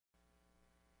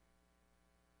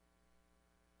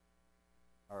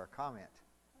or a comment?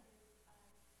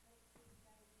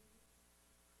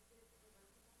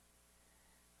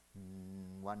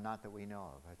 One not that we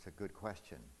know of. That's a good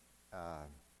question.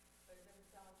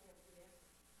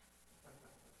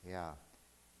 Yeah.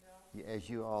 As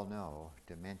you all know,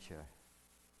 dementia,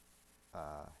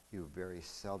 you very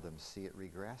seldom see it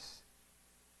regress.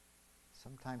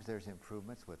 Sometimes there's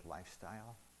improvements with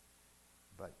lifestyle,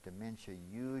 but dementia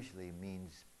usually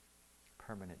means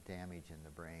permanent damage in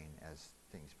the brain as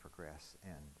things progress,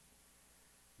 and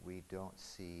we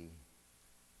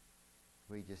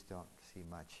just don't see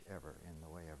much ever in the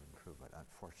way of improvement,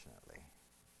 unfortunately.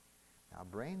 Now,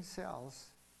 brain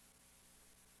cells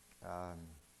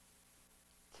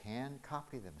can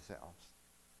copy themselves,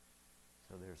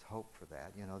 so there's hope for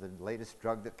that. You know, the latest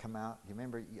drug that come out, you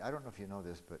remember, I don't know if you know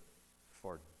this, but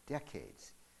for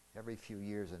decades, every few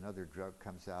years another drug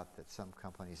comes out that some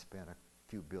company spent a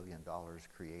few $1 billion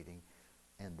creating,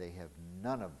 and they have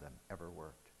none of them ever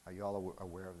worked. Are you all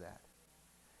aware of that?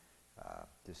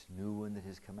 This new one that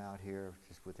has come out here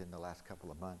just within the last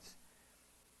couple of months,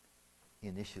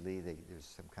 initially there's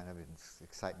some kind of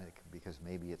excitement because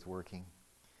maybe it's working,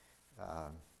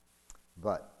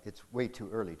 but it's way too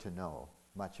early to know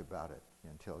much about it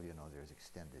until, you know, there's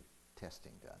extended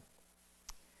testing done.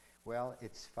 Well,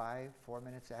 it's 4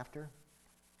 minutes after,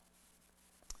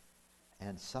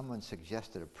 and someone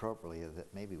suggested appropriately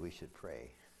that maybe we should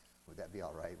pray. Would that be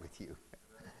all right with you?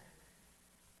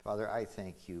 Father, I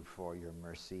thank you for your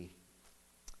mercy.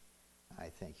 I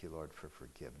thank you, Lord, for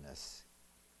forgiveness,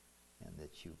 and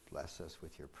that you bless us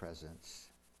with your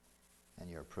presence and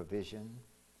your provision,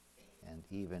 and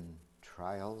even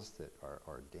trials that are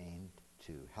ordained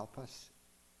to help us,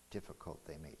 difficult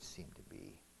they may seem to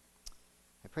be.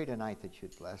 I pray tonight that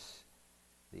you'd bless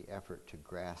the effort to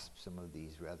grasp some of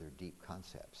these rather deep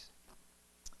concepts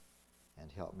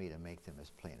and help me to make them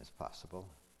as plain as possible.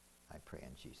 I pray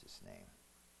in Jesus' name.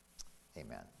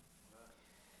 Amen.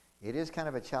 It is kind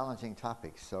of a challenging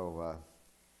topic, so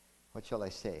what shall I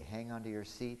say? Hang on to your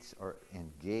seats or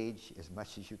engage as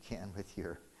much as you can with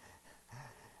your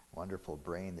wonderful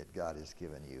brain that God has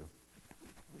given you.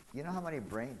 You know how many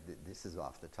this is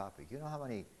off the topic, you know how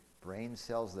many brain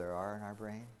cells there are in our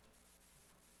brain?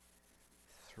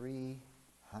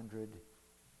 300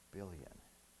 billion.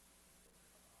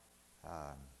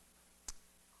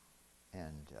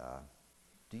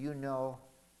 Do you know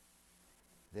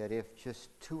that if just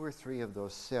 2 or 3 of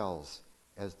those cells,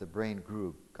 as the brain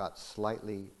grew, got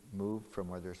slightly moved from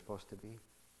where they're supposed to be,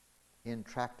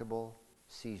 intractable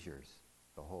seizures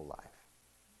the whole life?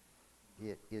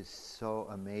 It is so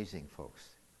amazing, folks.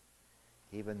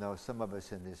 Even though some of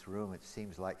us in this room, it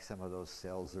seems like some of those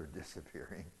cells are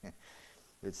disappearing.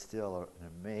 It's still an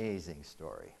amazing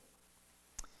story.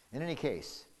 In any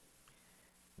case,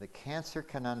 the cancer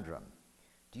conundrum.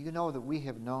 Do you know that we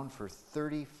have known for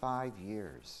 35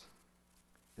 years?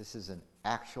 This is an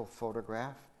actual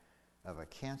photograph of a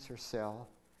cancer cell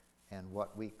and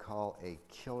what we call a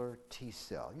killer T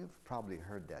cell. You've probably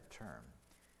heard that term,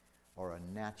 or a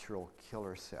natural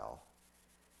killer cell.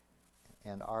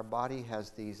 And our body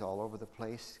has these all over the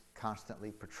place,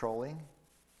 constantly patrolling.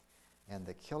 And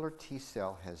the killer T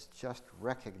cell has just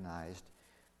recognized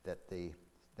that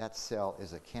that cell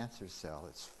is a cancer cell.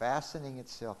 It's fastening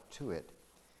itself to it.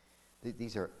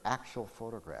 These are actual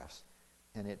photographs.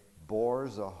 And it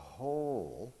bores a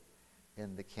hole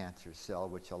in the cancer cell,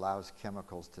 which allows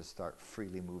chemicals to start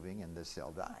freely moving, and the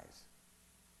cell dies.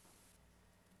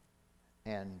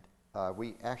 And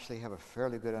we actually have a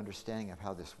fairly good understanding of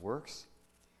how this works.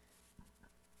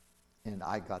 And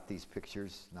I got these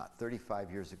pictures not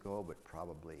 35 years ago, but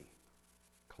probably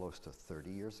close to 30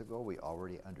 years ago. We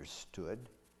already understood.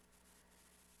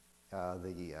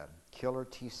 The killer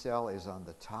T cell is on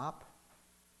the top,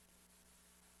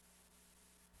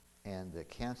 and the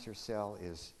cancer cell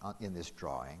is in this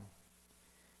drawing.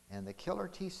 And the killer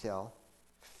T cell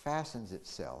fastens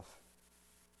itself,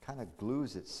 kind of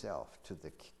glues itself to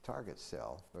the target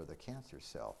cell, or the cancer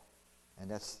cell, and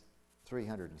that's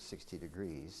 360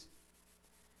 degrees.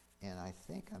 And I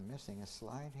think I'm missing a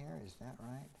slide here. Is that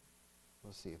right?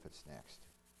 We'll see if it's next.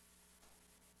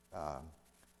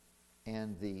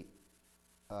 And the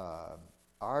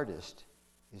artist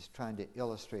is trying to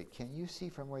illustrate. Can you see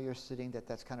from where you're sitting that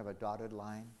that's kind of a dotted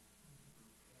line?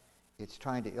 It's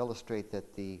trying to illustrate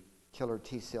that the killer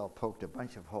T cell poked a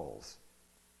bunch of holes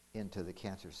into the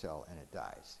cancer cell and it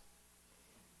dies.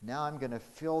 Now I'm going to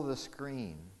fill the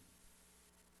screen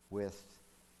with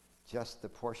just the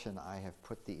portion I have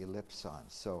put the ellipse on.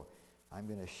 So I'm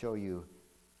going to show you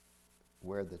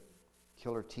where the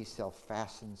killer T cell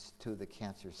fastens to the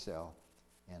cancer cell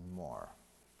and more.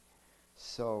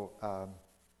 So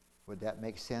Would that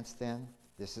make sense then?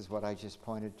 This is what I just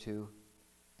pointed to,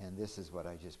 and this is what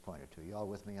I just pointed to. You all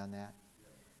with me on that?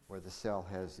 Where the cell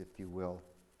has, if you will,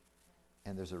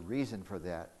 and there's a reason for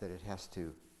that, that it has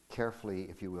to carefully,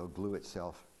 if you will, glue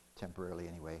itself temporarily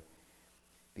anyway,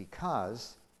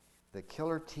 because the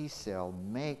killer T cell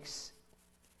makes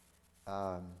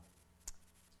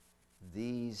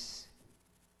these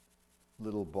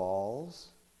little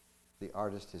balls. The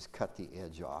artist has cut the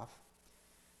edge off,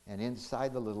 and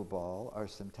inside the little ball are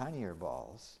some tinier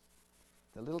balls.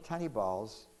 The little tiny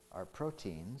balls are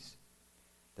proteins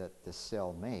that the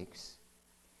cell makes,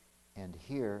 and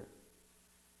here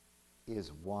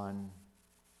is one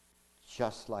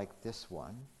just like this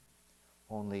one,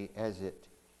 only as it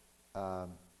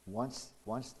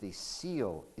once the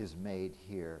seal is made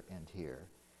here and here,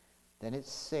 then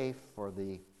it's safe for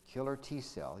the killer T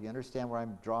cell. You understand where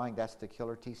I'm drawing? That's the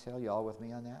killer T cell. You all with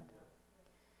me on that?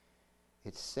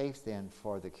 It's safe then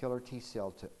for the killer T cell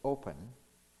to open,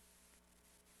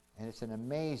 and it's an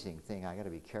amazing thing. I got to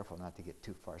be careful not to get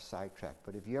too far sidetracked,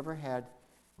 but have you ever had,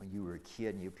 when you were a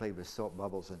kid and you played with soap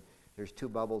bubbles and there's two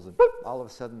bubbles and boop, all of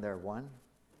a sudden they're one?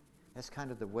 That's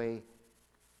kind of the way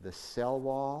the cell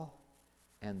wall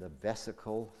and the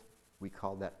vesicle, we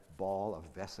call that ball of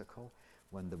vesicle,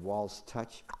 when the walls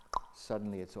touch,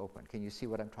 suddenly it's open. Can you see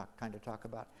what I'm trying to talk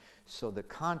about? So the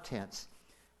contents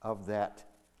of that,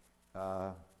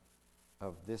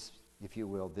 of this, if you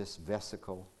will, this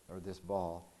vesicle or this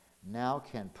ball, now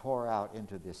can pour out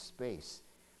into this space.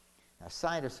 Now,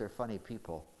 scientists are funny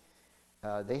people.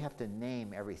 They have to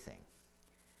name everything.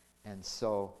 And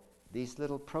so these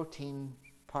little protein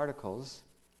particles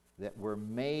that were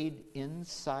made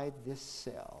inside this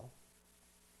cell,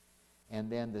 and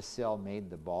then the cell made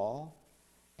the ball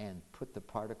and put the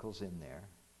particles in there.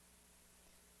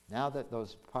 Now that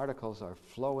those particles are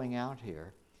flowing out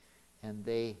here, and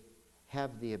they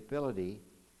have the ability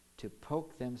to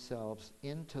poke themselves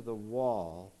into the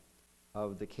wall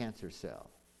of the cancer cell.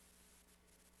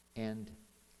 And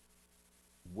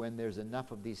when there's enough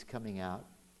of these coming out,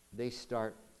 they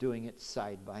start doing it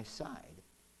side by side.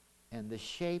 And the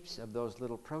shapes of those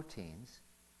little proteins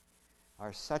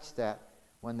are such that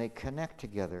when they connect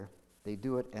together, they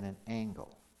do it at an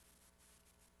angle.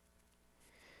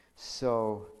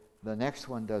 So the next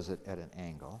one does it at an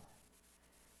angle,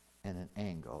 and an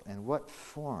angle. And what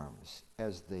forms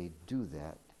as they do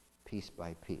that piece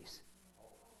by piece?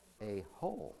 A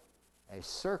hole, a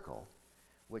circle,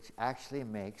 which actually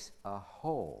makes a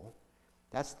hole.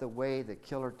 That's the way the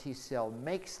killer T cell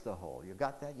makes the hole. You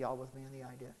got that? Y'all with me on the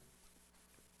idea?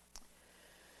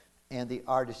 And the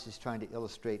artist is trying to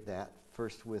illustrate that,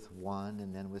 first with one,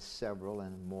 and then with several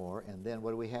and more. And then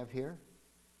what do we have here?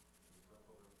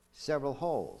 Several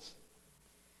holes.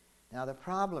 Now the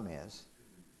problem is,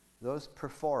 those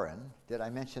perforin, did I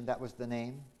mention that was the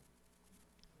name?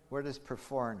 Where does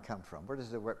perforin come from? Where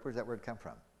does that word come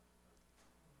from?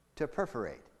 To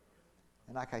perforate.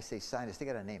 And like I say, scientists, they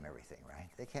got to name everything, right?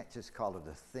 They can't just call it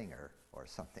a thinger or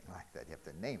something like that. You have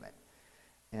to name it.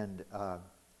 And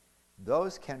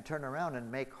those can turn around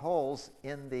and make holes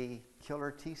in the killer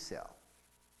T cell.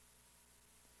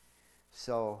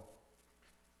 So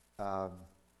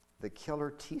the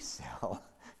killer T cell,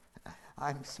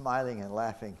 I'm smiling and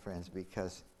laughing, friends,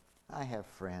 because I have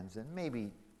friends, and maybe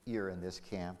you're in this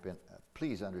camp, and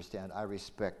please understand, I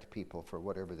respect people for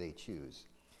whatever they choose.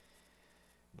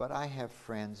 But I have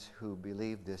friends who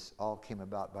believe this all came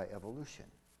about by evolution,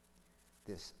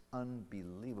 this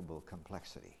unbelievable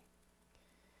complexity.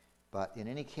 But in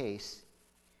any case,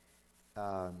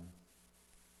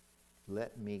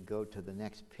 let me go to the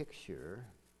next picture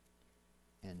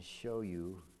and show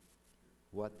you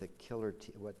what the killer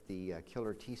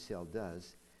T cell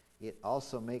does. It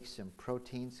also makes some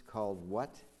proteins called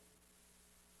what?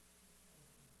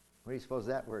 Where do you suppose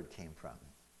that word came from?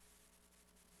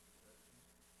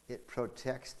 It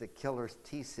protects the killer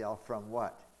T cell from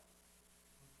what?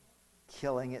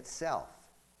 Killing itself.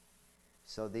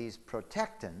 So these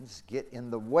protectins get in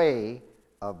the way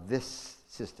of this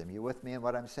system. You with me in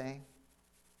what I'm saying?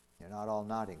 You're not all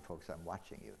nodding, folks. I'm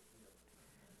watching you.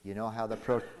 You know how the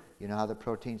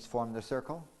proteins form the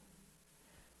circle?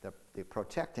 The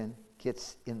protectin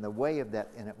gets in the way of that,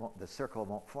 and the circle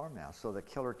won't form now. So the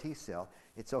killer T cell,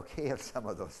 it's okay if some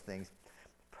of those things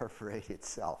perforate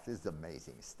itself. This is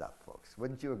amazing stuff, folks.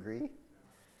 Wouldn't you agree?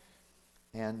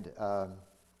 And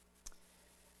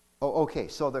okay,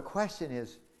 so the question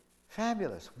is,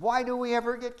 fabulous, why do we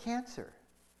ever get cancer?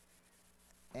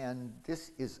 And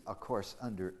this is, of course,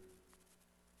 under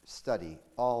study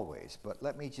always, but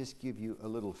let me just give you a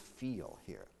little feel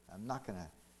here. I'm not going to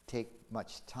take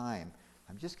much time.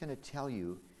 I'm just going to tell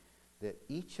you that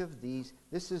each of these,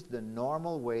 this is the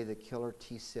normal way the killer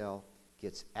T cell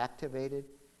gets activated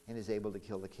and is able to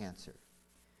kill the cancer.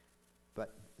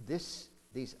 But these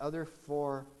other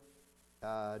four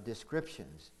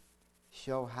descriptions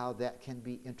show how that can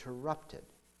be interrupted.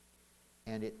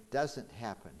 And it doesn't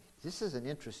happen. This is an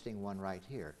interesting one right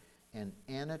here, an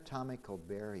anatomical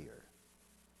barrier.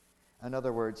 In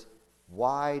other words,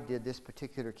 why did this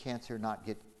particular cancer not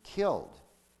get killed?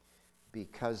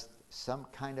 Because some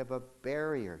kind of a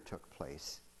barrier took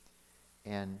place.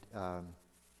 And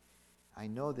I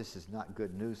know this is not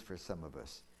good news for some of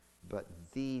us, but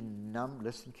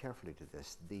listen carefully to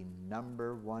this, the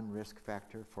number one risk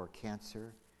factor for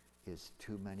cancer is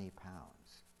too many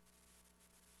pounds.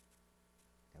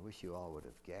 I wish you all would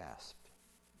have gasped.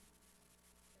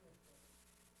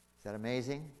 Is that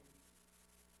amazing?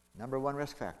 Number one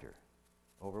risk factor,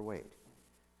 overweight.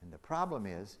 And the problem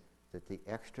is that the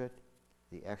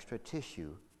extra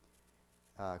tissue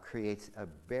creates a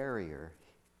barrier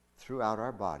throughout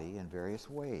our body in various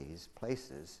ways,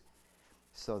 places,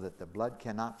 so that the blood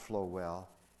cannot flow well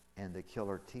and the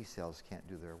killer T cells can't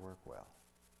do their work well.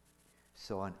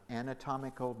 So an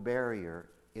anatomical barrier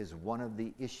is one of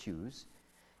the issues.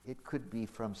 It could be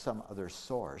from some other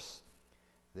source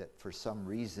that for some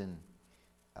reason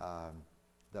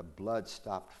the blood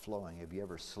stopped flowing. Have you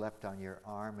ever slept on your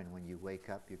arm and when you wake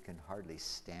up you can hardly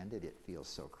stand it? It feels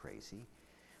so crazy.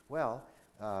 Well,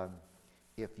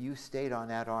 if you stayed on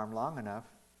that arm long enough,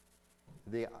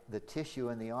 the tissue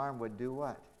in the arm would do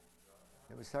what?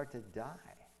 It would start to die.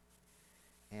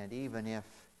 And even if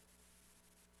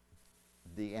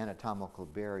the anatomical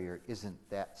barrier isn't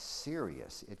that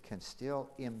serious, it can still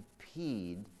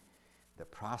impede the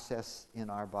process in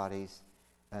our bodies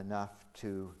enough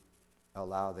to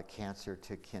allow the cancer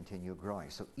to continue growing.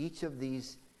 So each of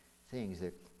these things,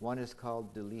 one is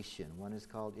called deletion, one is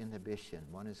called inhibition,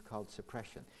 one is called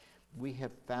suppression. We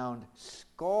have found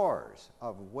scores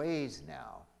of ways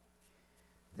now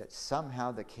that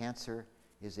somehow the cancer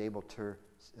is able to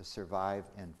survive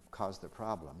and cause the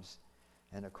problems.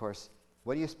 And of course,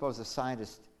 what do you suppose a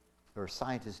scientist or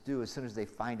scientists do as soon as they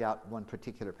find out one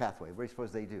particular pathway? What do you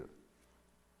suppose they do?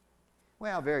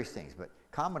 Well, various things, but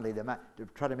commonly they might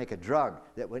try to make a drug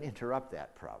that would interrupt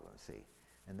that problem, see?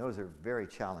 And those are very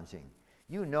challenging.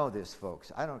 You know this,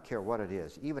 folks. I don't care what it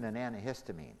is, even an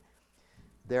antihistamine.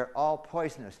 They're all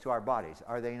poisonous to our bodies,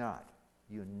 are they not?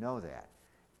 You know that.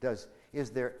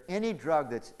 Is there any drug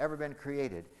that's ever been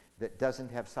created that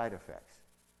doesn't have side effects?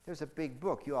 There's a big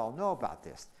book, you all know about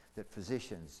this, that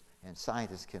physicians and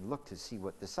scientists can look to see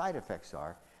what the side effects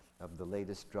are of the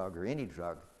latest drug or any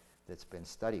drug that's been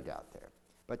studied out there.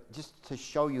 But just to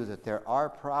show you that there are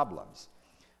problems.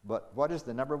 But what is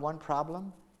the number one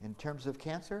problem in terms of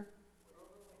cancer?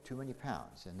 Too many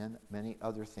pounds, and then many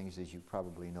other things, as you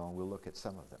probably know, and we'll look at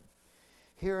some of them.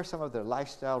 Here are some of the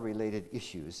lifestyle-related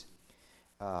issues.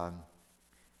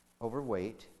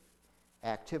 Overweight,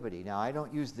 activity. Now, I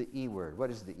don't use the E word.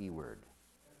 What is the E word?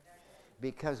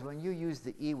 Because when you use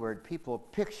the E word, people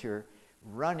picture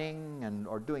running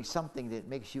or doing something that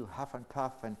makes you huff and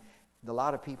puff, and a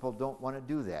lot of people don't want to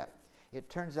do that. It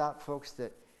turns out, folks,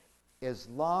 that as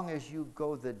long as you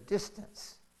go the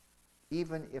distance,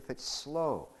 even if it's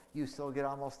slow, you still get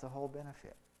almost the whole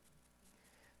benefit.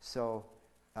 So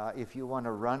if you want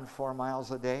to run 4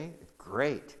 miles a day,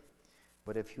 great.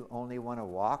 But if you only want to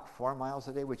walk 4 miles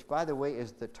a day, which, by the way,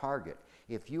 is the target.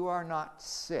 If you are not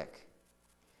sick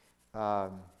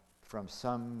from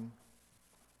some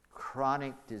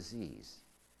chronic disease,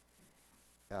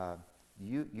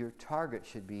 your target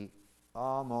should be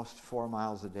almost 4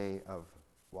 miles a day of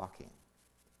walking.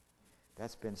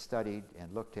 That's been studied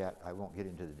and looked at. I won't get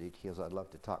into the details. I'd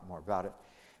love to talk more about it.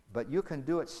 But you can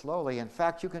do it slowly. In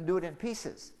fact, you can do it in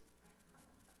pieces.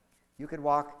 You could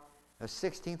walk a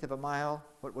 1/16 of a mile.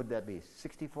 What would that be?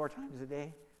 64 times a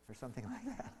day or something like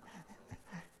that?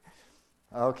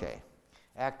 Okay.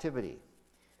 Activity.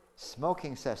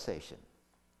 Smoking cessation.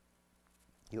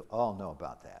 You all know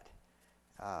about that.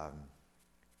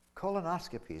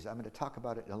 Colonoscopies. I'm going to talk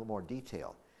about it in a little more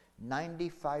detail.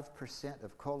 95%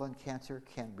 of colon cancer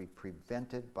can be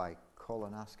prevented by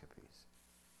colonoscopies.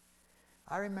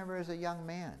 I remember as a young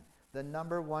man, the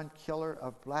number one killer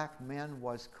of black men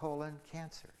was colon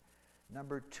cancer.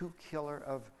 Number two killer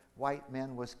of white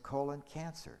men was colon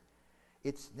cancer.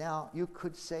 It's now, you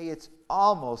could say it's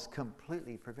almost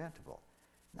completely preventable.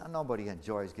 Now, nobody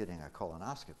enjoys getting a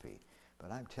colonoscopy,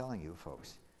 but I'm telling you,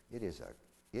 folks, it is a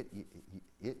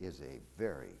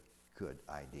very good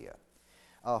idea.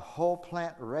 A whole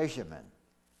plant regimen,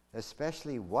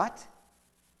 especially what?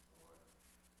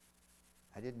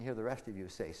 I didn't hear the rest of you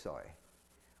say soy.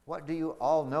 What do you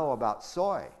all know about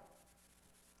soy?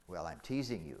 Well, I'm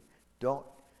teasing you.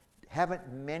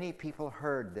 Haven't many people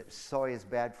heard that soy is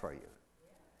bad for you?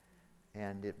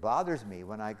 And it bothers me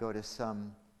when I go to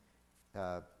some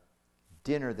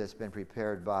dinner that's been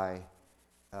prepared by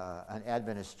an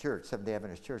Adventist church, Seventh-day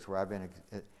Adventist church, where I've been,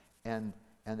 and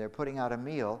they're putting out a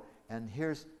meal, and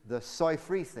here's the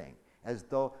soy-free thing, as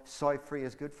though soy-free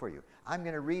is good for you. I'm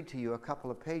going to read to you a couple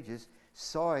of pages.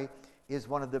 Soy is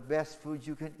one of the best foods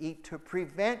you can eat to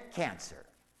prevent cancer.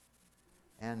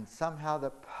 And somehow the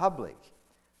public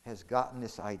has gotten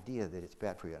this idea that it's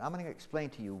bad for you. And I'm going to explain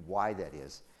to you why that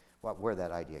is, where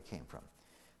that idea came from.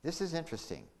 This is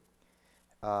interesting.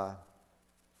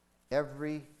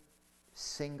 Every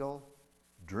single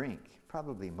drink,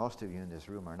 probably most of you in this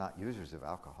room are not users of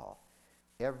alcohol.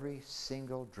 Every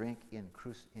single drink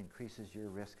increases your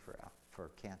risk for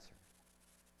cancer.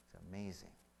 It's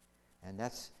amazing. And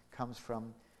that comes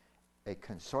from a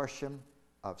consortium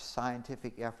of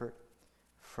scientific effort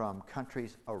from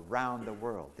countries around the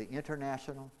world. The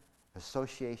International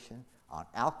Association on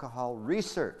Alcohol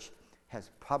Research has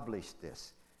published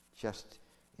this just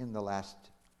in the last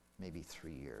maybe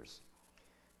 3 years.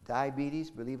 Diabetes,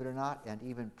 believe it or not, and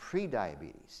even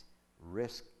pre-diabetes,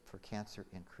 risk for cancer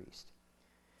increased.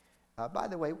 By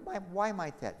the way, why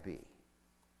might that be?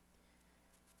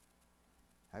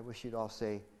 I wish you'd all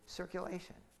say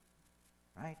circulation,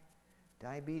 right?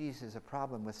 Diabetes is a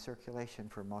problem with circulation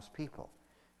for most people.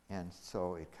 And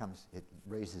so it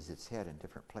raises its head in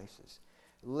different places.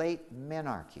 Late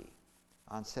menarche,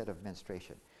 onset of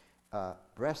menstruation,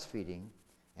 breastfeeding,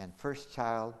 and first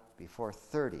child before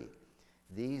 30.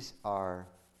 These are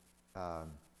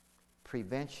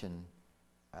prevention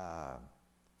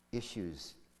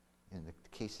issues in the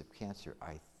case of cancer.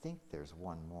 I think there's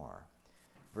one more.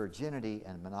 Virginity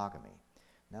and monogamy.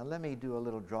 Now let me do a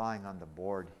little drawing on the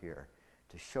board here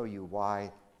to show you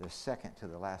why the second to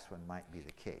the last one might be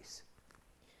the case.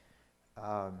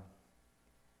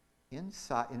 In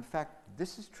fact,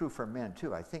 this is true for men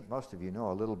too. I think most of you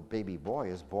know a little baby boy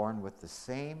is born with the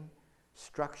same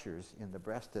structures in the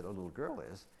breast that a little girl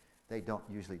is. They don't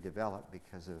usually develop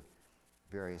because of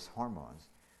various hormones.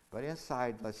 But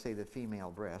inside, let's say, the female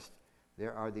breast,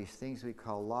 there are these things we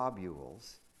call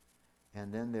lobules,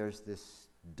 and then there's this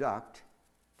duct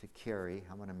to carry,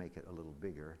 I'm going to make it a little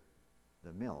bigger,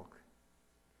 the milk.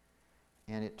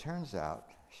 And it turns out,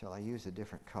 shall I use a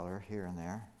different color here and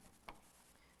there?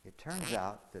 It turns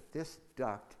out that this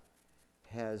duct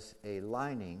has a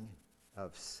lining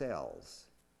of cells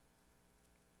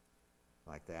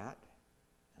like that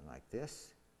and like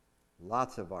this.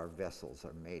 Lots of our vessels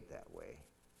are made that way.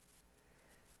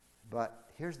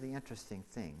 But here's the interesting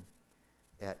thing.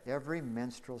 At every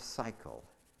menstrual cycle,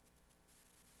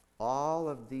 all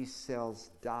of these cells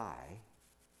die,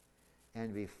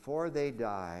 and before they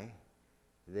die,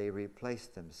 they replace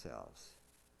themselves.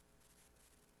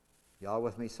 Y'all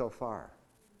with me so far?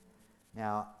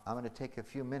 Now, I'm going to take a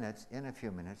few minutes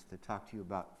to talk to you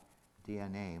about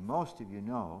DNA. Most of you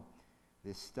know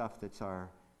this stuff that's our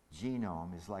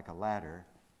genome is like a ladder,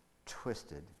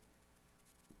 twisted,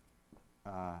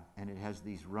 and it has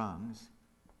these rungs.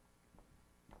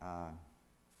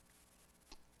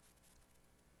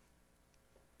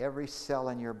 Every cell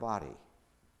in your body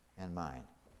and mine,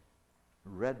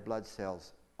 red blood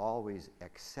cells always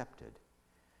accepted,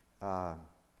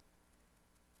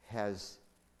 has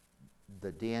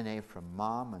the DNA from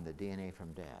mom and the DNA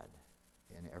from dad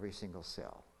in every single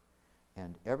cell.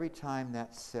 And every time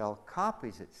that cell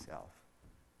copies itself,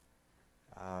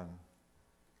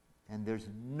 and there's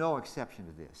no exception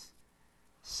to this,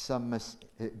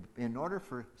 in order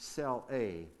for cell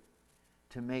A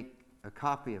to make a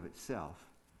copy of itself,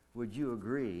 would you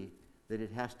agree that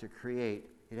it has to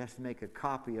make a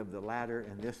copy of the ladder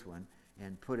and this one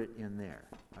and put it in there?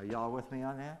 Are y'all with me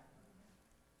on that?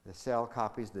 The cell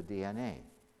copies the DNA.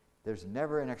 There's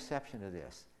never an exception to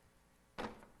this.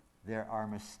 There are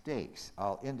mistakes.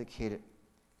 I'll indicate it.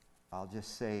 I'll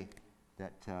just say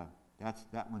that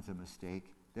that one's a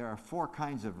mistake. There are 4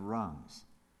 kinds of rungs.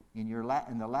 In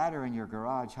the ladder in your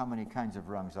garage, how many kinds of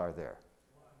rungs are there?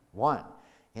 One.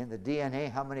 In the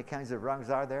DNA, how many kinds of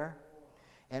rungs are there?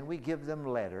 And we give them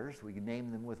letters. We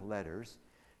name them with letters.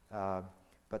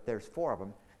 But there's 4 of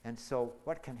them. And so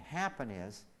what can happen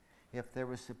is, if there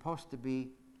was supposed to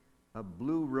be a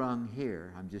blue rung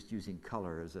here, I'm just using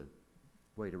color as a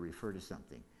way to refer to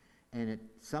something, and it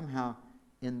somehow,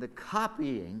 in the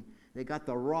copying, they got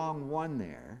the wrong one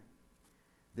there.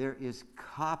 There is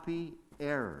copy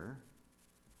error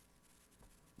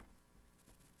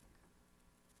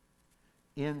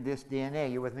in this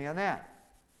DNA. You with me on that?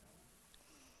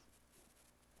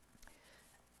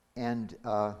 And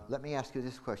let me ask you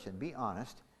this question. Be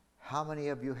honest. How many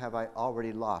of you have I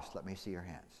already lost? Let me see your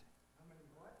hands. How many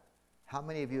what? How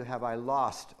many of you have I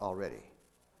lost already?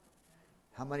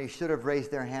 How many should have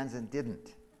raised their hands and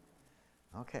didn't?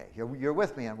 Okay, you're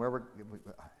with me on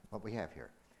what we have here.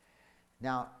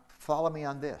 Now, follow me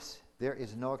on this. There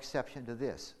is no exception to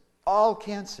this. All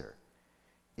cancer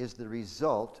is the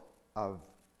result of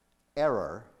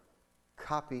error,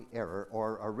 copy error,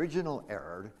 or original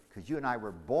error, because you and I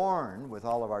were born with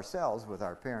all of our cells, with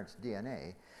our parents'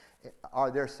 DNA. Are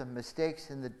there some mistakes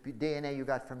in the DNA you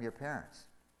got from your parents?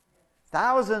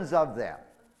 Thousands of them.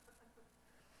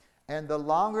 And the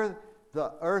longer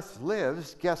the earth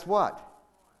lives, guess what?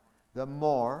 The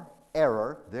more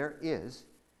error there is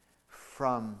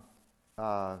from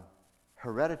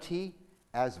heredity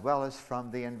as well as from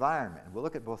the environment. And we'll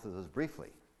look at both of those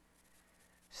briefly.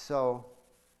 So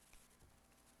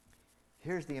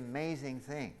here's the amazing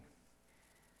thing.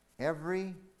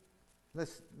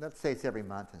 Let's say it's every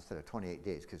month instead of 28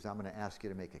 days, because I'm going to ask you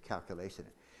to make a calculation.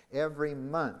 Every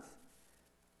month,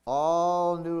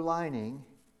 all new lining,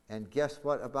 and guess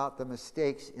what about the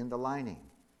mistakes in the lining?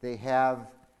 They have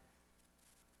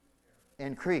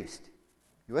increased.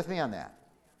 You with me on that?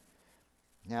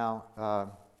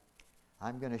 Now,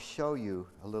 I'm going to show you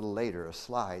a little later a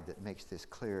slide that makes this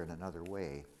clear in another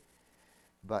way.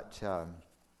 But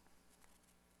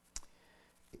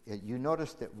you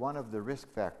notice that one of the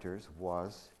risk factors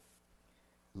was,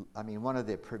 one of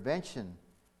the prevention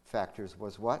factors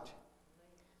was what?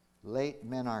 Late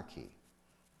menarche.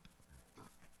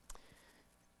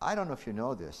 I don't know if you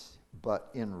know this, but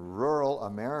in rural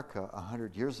America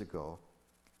 100 years ago,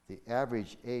 the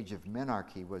average age of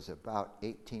menarche was about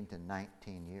 18 to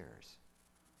 19 years.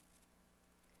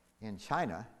 In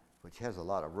China, which has a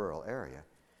lot of rural area,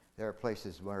 there are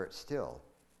places where it's still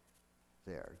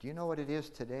there. Do you know what it is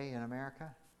today in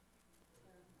America?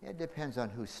 It depends on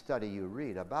whose study you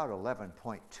read. About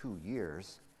 11.2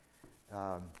 years.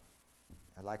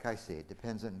 Like I say, it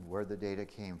depends on where the data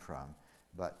came from.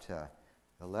 But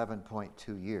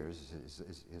 11.2 years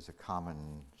is a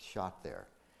common shot there.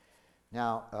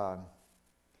 Now,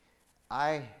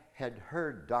 I had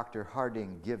heard Dr.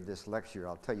 Harding give this lecture.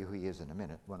 I'll tell you who he is in a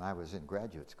minute, when I was in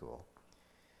graduate school.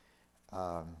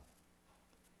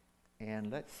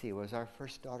 And let's see, was our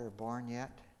first daughter born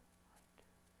yet?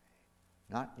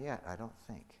 Not yet, I don't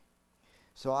think.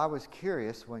 So I was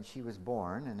curious when she was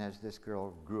born, and as this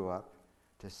girl grew up,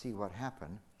 to see what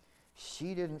happened.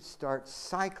 She didn't start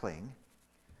cycling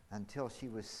until she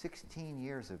was 16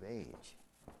 years of age.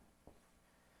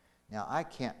 Now, I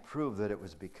can't prove that it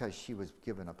was because she was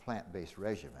given a plant-based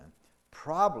regimen.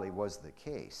 Probably was the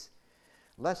case.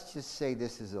 Let's just say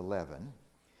this is 11,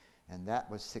 and that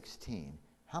was 16.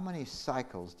 How many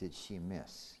cycles did she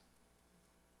miss?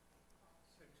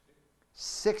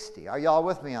 60. Are y'all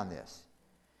with me on this?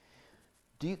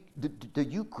 Do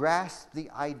you grasp the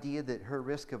idea that her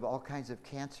risk of all kinds of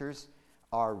cancers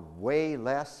are way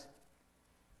less?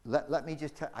 Let me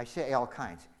just tell I say all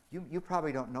kinds. You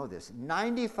probably don't know this.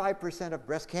 95% of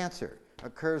breast cancer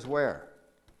occurs where?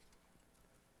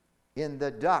 In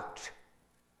the duct.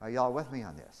 Are y'all with me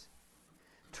on this?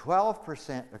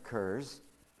 12% occurs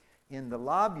in the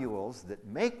lobules that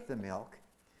make the milk.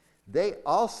 They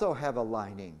also have a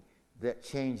lining that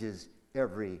changes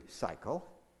every cycle.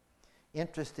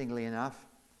 Interestingly enough,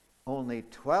 only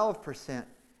 12%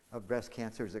 of breast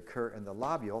cancers occur in the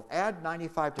lobule. Add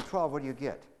 95 to 12, what do you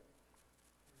get?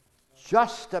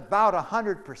 Just about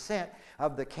 100%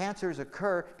 of the cancers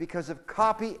occur because of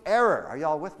copy error. Are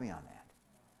y'all with me on that?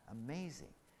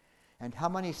 Amazing. And how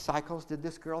many cycles did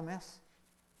this girl miss?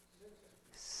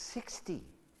 60.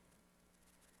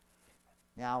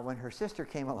 Now, when her sister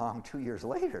came along 2 years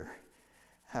later,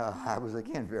 I was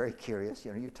again very curious.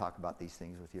 You talk about these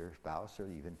things with your spouse or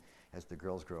even as the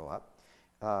girls grow up.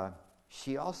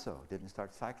 She also didn't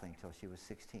start cycling until she was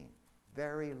 16.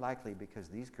 Very likely because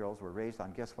these girls were raised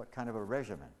on, guess what kind of a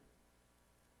regimen?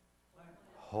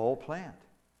 Whole plant.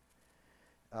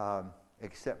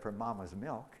 Except for mama's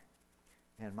milk.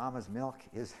 And mama's milk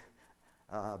is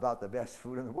about the best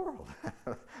food in the world.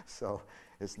 So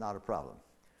it's not a problem.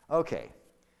 Okay.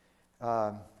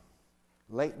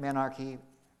 Late menarche,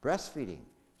 breastfeeding.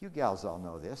 You gals all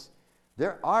know this.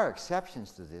 There are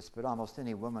exceptions to this, but almost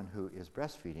any woman who is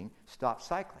breastfeeding stops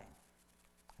cycling.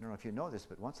 I don't know if you know this,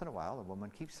 but once in a while a woman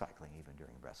keeps cycling even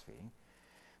during breastfeeding.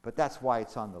 But that's why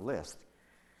it's on the list.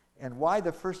 And why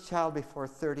the first child before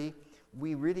 30,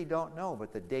 we really don't know,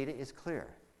 but the data is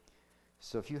clear.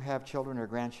 So if you have children or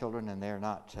grandchildren and they're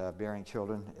not bearing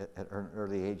children at an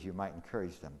early age, you might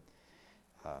encourage them.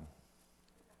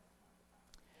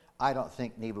 I don't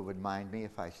think Neva would mind me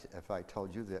if I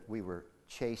told you that we were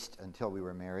chaste until we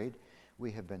were married.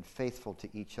 We have been faithful to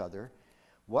each other.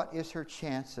 What is her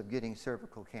chance of getting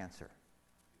cervical cancer?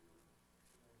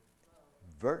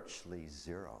 Virtually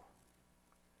zero.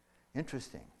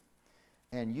 Interesting.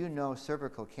 And you know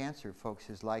cervical cancer, folks,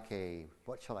 is like a,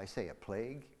 what shall I say, a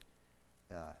plague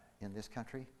in this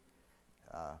country.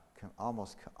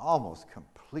 Almost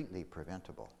completely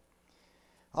preventable.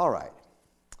 All right.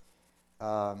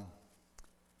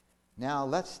 Now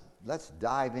let's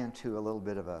dive into a little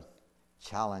bit of a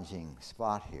challenging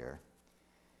spot here.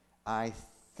 I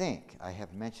think I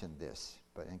have mentioned this,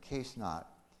 but in case not,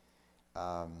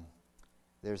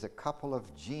 there's a couple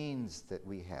of genes that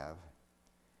we have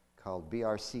called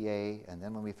BRCA, and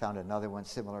then when we found another one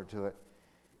similar to it,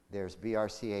 there's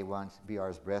BRCA1, BR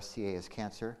is breast, CA is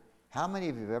cancer. How many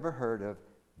of you have ever heard of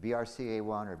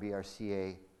BRCA1 or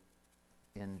BRCA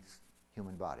in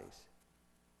human bodies?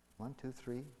 1, 2,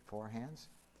 3, 4 hands?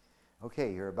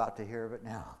 Okay, you're about to hear of it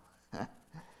now.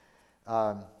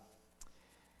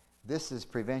 This is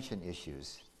prevention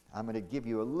issues. I'm going to give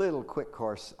you a little quick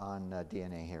course on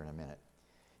DNA here in a minute.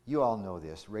 You all know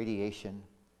this, radiation,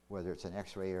 whether it's an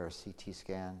X-ray or a CT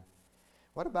scan.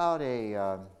 What about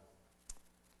a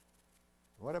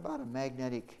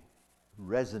magnetic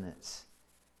resonance,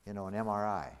 an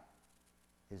MRI?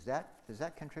 Does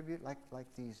that contribute like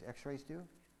these X-rays do?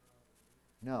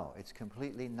 No, it's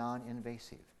completely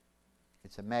non-invasive.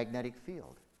 It's a magnetic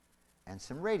field and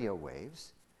some radio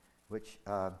waves, which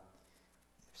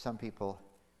some people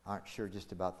aren't sure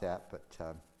just about that,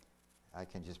 but I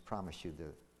can just promise you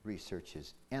the research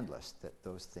is endless that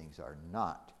those things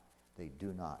they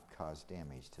do not cause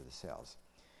damage to the cells.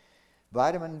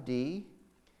 Vitamin D,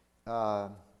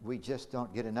 we just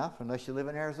don't get enough unless you live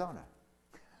in Arizona.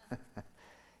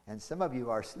 And some of you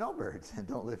are snowbirds and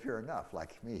don't live here enough,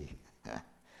 like me.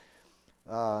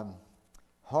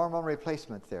 Hormone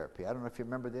replacement therapy. I don't know if you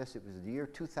remember this. It was the year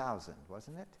 2000,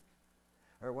 wasn't it?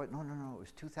 Or what? No. It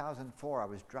was 2004. I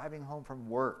was driving home from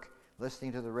work,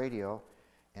 listening to the radio,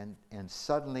 and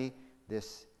suddenly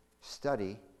this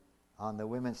study on the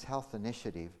Women's Health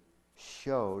Initiative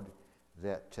showed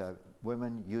that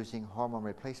women using hormone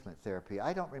replacement therapy,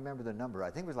 I don't remember the number,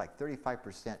 I think it was like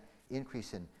 35%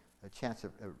 increase in a chance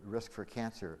of risk for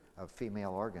cancer of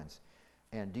female organs.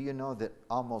 And do you know that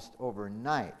almost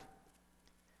overnight,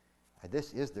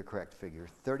 this is the correct figure,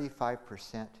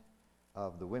 35%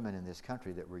 of the women in this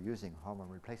country that were using hormone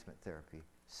replacement therapy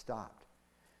stopped.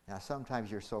 Now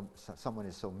sometimes someone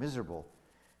is so miserable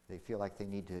they feel like they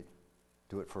need to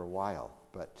do it for a while,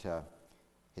 but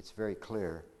it's very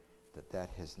clear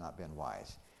that has not been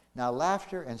wise. Now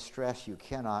laughter and stress, you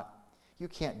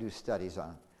can't do studies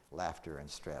on laughter and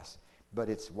stress, but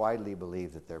it's widely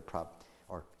believed that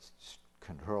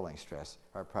controlling stress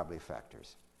are probably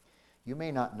factors. You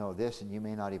may not know this, and you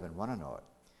may not even want to know it,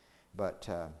 but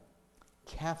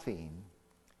caffeine,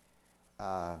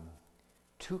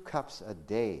 2 cups a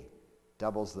day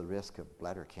doubles the risk of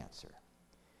bladder cancer.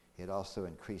 It also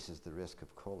increases the risk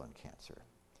of colon cancer.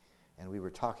 And we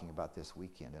were talking about this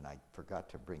weekend, and I forgot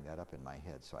to bring that up in my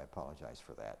head, so I apologize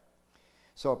for that.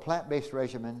 So a plant-based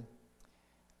regimen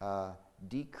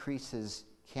decreases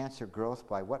cancer growth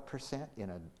by what percent in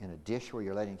a dish where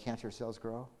you're letting cancer cells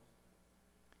grow?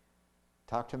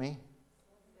 Talk to me.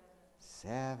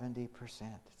 70%.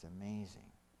 It's amazing.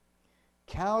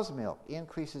 Cow's milk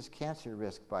increases cancer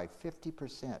risk by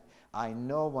 50%. I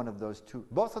know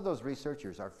both of those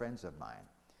researchers are friends of mine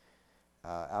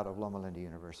out of Loma Linda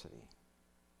University.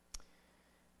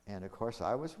 And of course,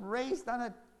 I was raised on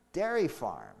a dairy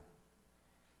farm.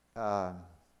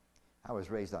 I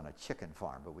was raised on a chicken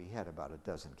farm, but we had about a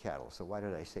dozen cattle. So why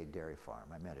did I say dairy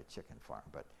farm? I meant a chicken farm.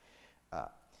 But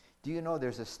do you know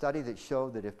there's a study that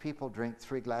showed that if people drink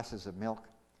 3 glasses of milk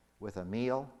with a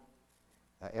meal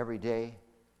every day,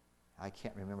 I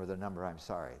can't remember the number, I'm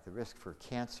sorry, the risk for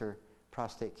cancer,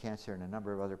 prostate cancer, and a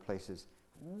number of other places,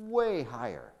 way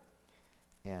higher.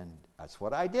 And that's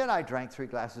what I did. I drank 3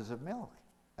 glasses of milk.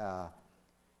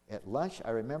 At lunch,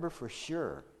 I remember for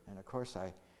sure, and of course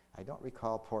I don't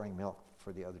recall pouring milk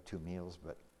for the other 2 meals,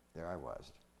 but there I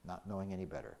was, not knowing any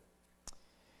better.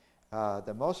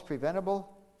 The most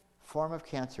preventable form of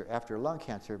cancer after lung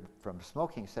cancer from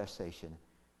smoking cessation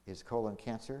is colon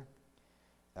cancer.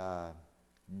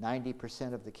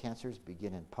 90% of the cancers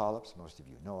begin in polyps. Most of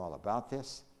you know all about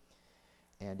this.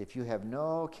 And if you have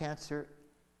no cancer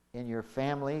in your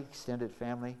family, extended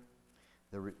family,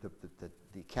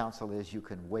 the counsel is you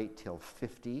can wait till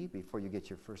 50 before you get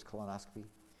your first colonoscopy.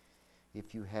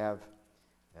 If you have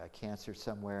cancer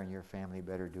somewhere in your family,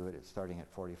 better do it starting at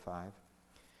 45.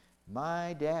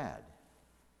 My dad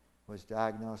was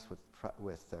diagnosed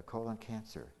with colon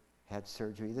cancer, had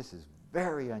surgery. This is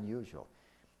very unusual.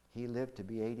 He lived to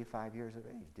be 85 years of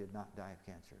age, did not die of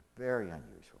cancer. Very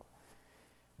unusual.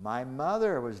 My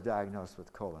mother was diagnosed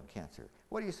with colon cancer.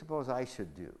 What do you suppose I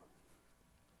should do?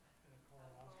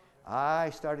 I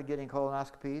started getting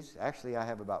colonoscopies. Actually, I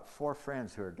have about 4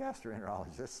 friends who are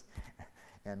gastroenterologists,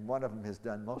 and one of them has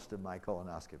done most of my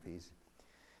colonoscopies.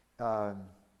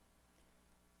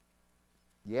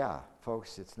 Yeah,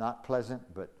 folks, it's not pleasant,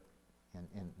 but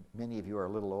and many of you are a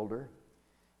little older.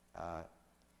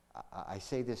 I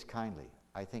say this kindly.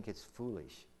 I think it's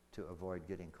foolish to avoid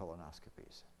getting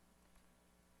colonoscopies.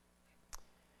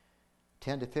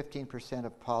 10 to 15%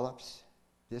 of polyps.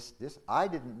 I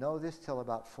didn't know this till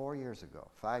about 4 years ago,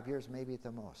 5 years maybe at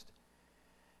the most.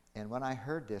 And when I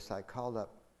heard this, I called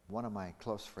up one of my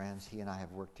close friends. He and I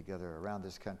have worked together around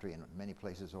this country and many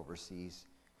places overseas,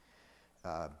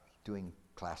 doing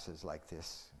classes like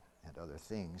this and other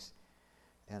things.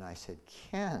 And I said,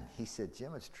 Ken, he said,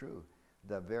 Jim, it's true.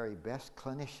 The very best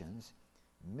clinicians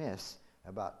miss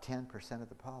about 10% of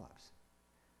the polyps.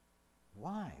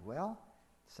 Why? Well,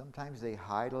 sometimes they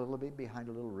hide a little bit behind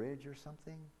a little ridge or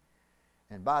something.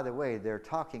 And by the way, they're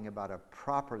talking about a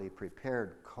properly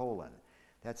prepared colon.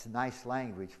 That's nice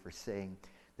language for saying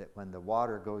that when the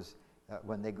water goes,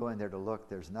 when they go in there to look,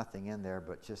 there's nothing in there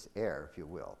but just air, if you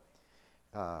will.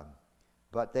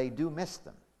 But they do miss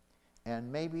them.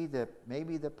 And maybe the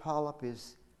polyp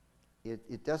is,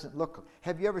 it doesn't look.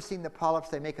 Have you ever seen the polyps?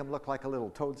 They make them look like a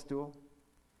little toadstool.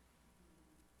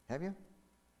 Have you?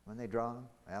 When they draw them?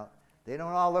 Well, they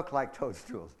don't all look like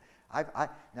toadstools.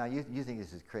 Now, you think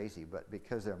this is crazy, but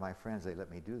because they're my friends, they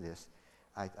let me do this.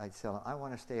 I tell them, I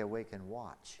want to stay awake and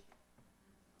watch.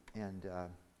 And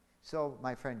so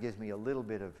my friend gives me a little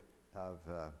bit of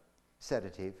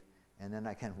sedative, and then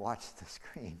I can watch the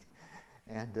screen.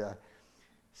 And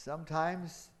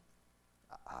sometimes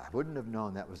I wouldn't have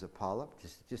known that was a polyp,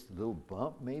 just a little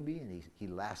bump maybe, and he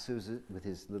lassos it with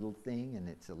his little thing, and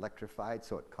it's electrified,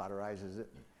 so it cauterizes it.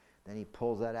 And then he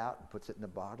pulls that out and puts it in a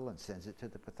bottle and sends it to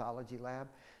the pathology lab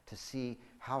to see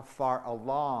how far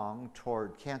along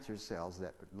toward cancer cells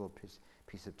that little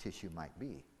piece of tissue might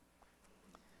be.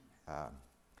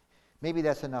 Maybe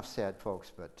that's enough said,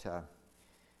 folks, but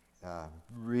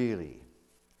really.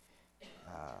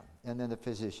 And then the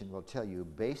physician will tell you,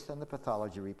 based on the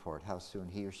pathology report, how soon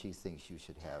he or she thinks you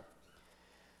should have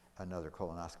another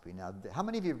colonoscopy. Now, how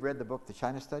many of you have read the book, The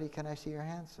China Study? Can I see your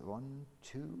hands? 1,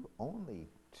 2, only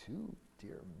 2,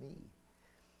 dear me.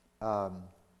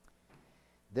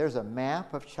 There's a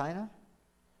map of China,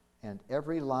 and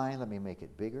every line, let me make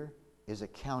it bigger, is a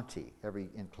county, every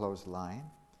enclosed line.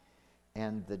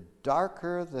 And the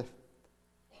darker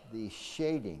the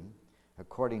shading,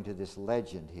 according to this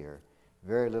legend here,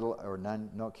 very little or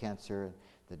no cancer,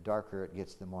 the darker it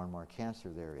gets, the more and more cancer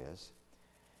there is.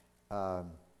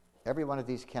 Every one of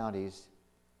these counties,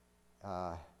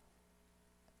 not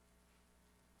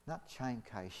Chiang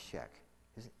Kai-shek.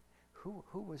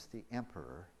 Who was the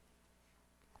emperor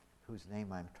whose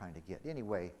name I'm trying to get?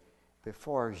 Anyway,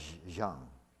 before Zheng,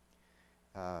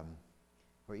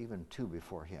 or even 2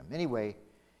 before him. Anyway,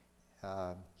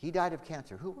 he died of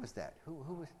cancer. Who was that? Who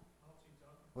was?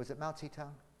 Was it Mao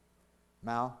Zedong?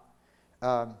 Mao.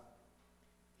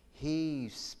 He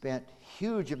spent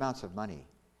huge amounts of money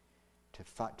to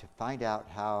find out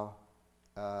how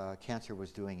cancer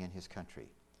was doing in his country.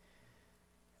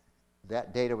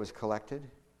 That data was collected,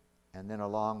 and then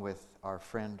along with our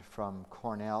friend from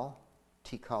Cornell,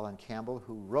 T. Colin Campbell,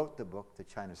 who wrote the book, The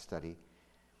China Study,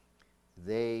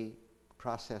 they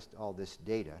processed all this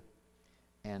data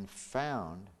and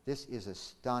found, this is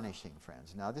astonishing,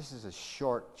 friends. Now, this is a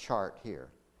short chart here.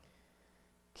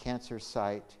 Cancer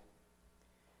site,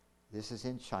 this is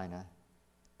in China.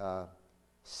 The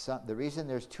reason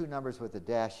there's 2 numbers with a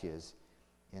dash is,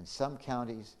 in some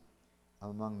counties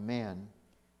among men,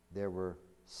 there were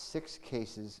 6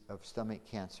 cases of stomach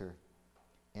cancer,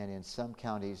 and in some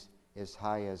counties as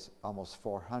high as almost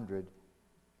 400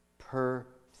 per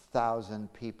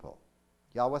 1,000 people.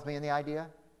 Y'all with me in the idea?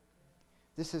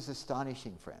 This is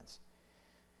astonishing, friends.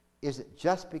 Is it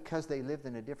just because they lived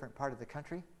in a different part of the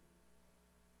country?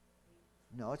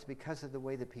 No, it's because of the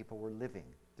way the people were living.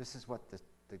 This is what the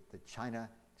China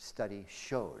study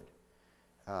showed.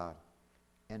 And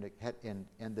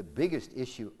the biggest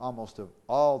issue almost of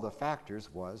all the factors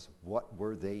was, what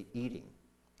were they eating?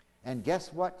 And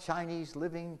guess what Chinese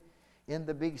living in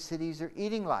the big cities are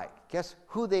eating like? Guess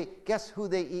who they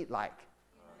eat like?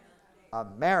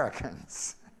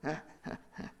 Americans.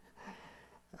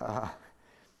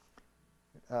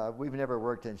 We've never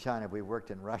worked in China. We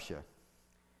worked in Russia.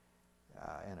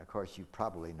 And of course, you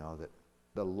probably know that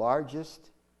the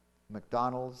largest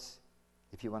McDonald's,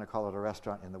 if you want to call it a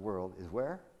restaurant in the world, is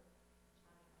where?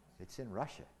 It's in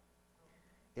Russia.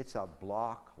 It's a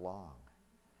block long.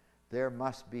 There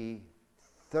must be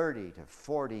 30 to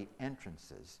 40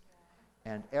 entrances.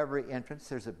 And every entrance,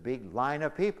 there's a big line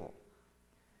of people.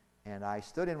 And I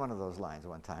stood in one of those lines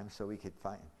one time so we could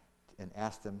find and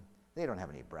ask them, they don't have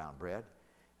any brown bread.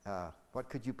 What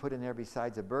could you put in there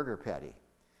besides a burger patty?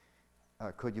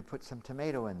 Could you put some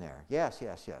tomato in there? Yes,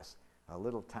 yes, yes. A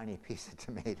little tiny piece of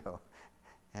tomato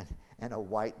and a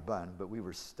white bun, but we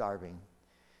were starving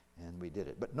and we did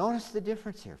it. But notice the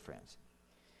difference here, friends.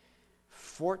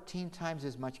 14 times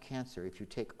as much cancer if you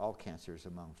take all cancers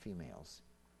among females.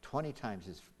 20 times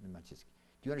as much as...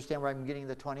 Do you understand where I'm getting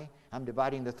the 20? I'm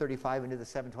dividing the 35 into the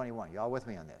 721. You all with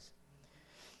me on this?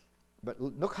 But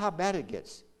look how bad it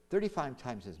gets. 35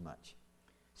 times as much.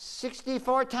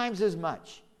 64 times as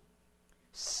much.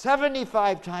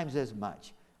 75 times as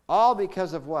much. All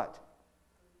because of what?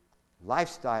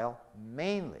 Lifestyle,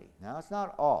 mainly. Now, it's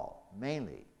not all.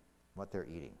 Mainly what they're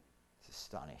eating. It's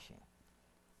astonishing.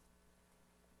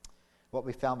 What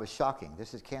we found was shocking.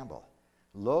 This is Campbell.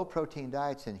 Low-protein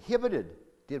diets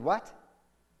did what?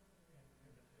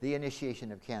 The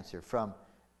initiation of cancer from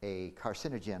a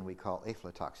carcinogen we call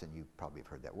aflatoxin. You probably have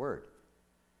heard that word.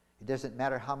 It doesn't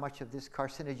matter how much of this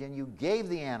carcinogen you gave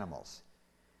the animals.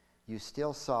 You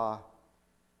still saw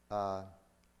a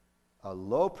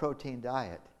low-protein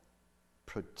diet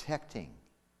protecting.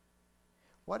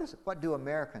 What do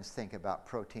Americans think about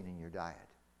protein in your diet?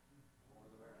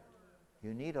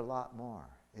 You need a lot more.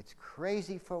 It's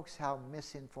crazy, folks, how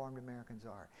misinformed Americans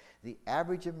are. The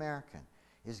average American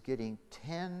is getting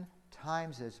 10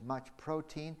 times as much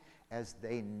protein as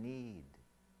they need.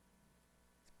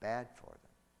 It's bad for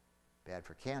them. Bad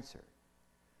for cancer.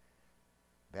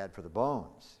 Bad for the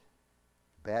bones.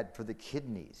 Bad for the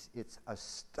kidneys. It's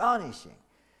astonishing.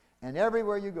 And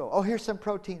everywhere you go, oh, here's some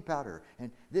protein powder.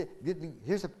 And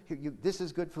this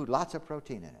is good food, lots of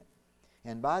protein in it.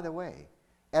 And by the way,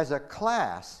 as a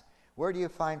class, where do you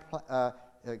find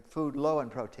food low in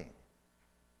protein?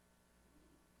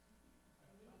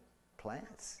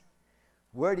 Plants.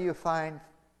 Where do you find,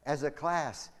 as a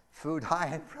class, food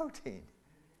high in protein?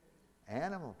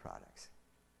 Animal products.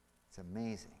 It's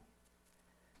amazing.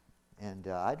 And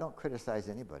I don't criticize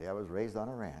anybody. I was raised on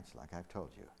a ranch, like I've told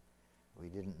you. We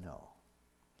didn't know.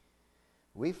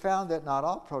 We found that not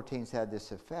all proteins had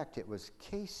this effect. It was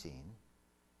casein,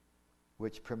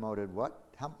 which promoted what?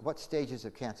 What stages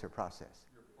of cancer process?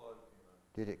 Your plug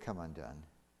came Did it come undone?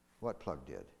 What plug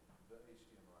did? The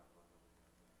HDMI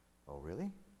plug. Oh,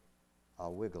 really?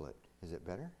 I'll wiggle it. Is it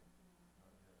better?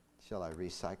 Shall I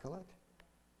recycle it?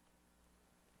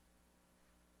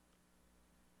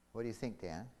 What do you think,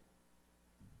 Dan?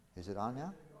 Is it on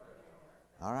now?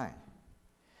 All right.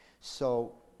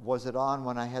 So, was it on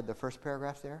when I had the first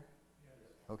paragraph there? Yes.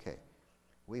 Okay.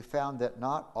 We found that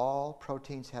not all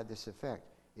proteins had this effect.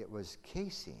 It was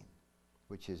casein,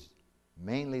 which is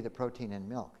mainly the protein in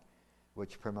milk,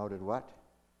 which promoted what?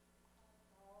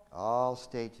 All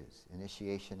stages,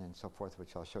 initiation and so forth,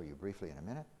 which I'll show you briefly in a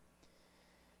minute.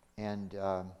 And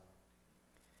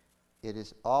it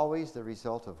is always the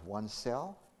result of one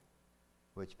cell,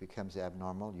 which becomes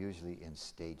abnormal, usually in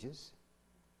stages.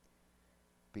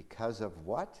 Because of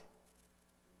what?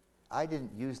 I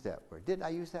didn't use that word. Did I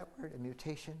use that word, a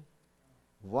mutation?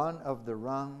 One of the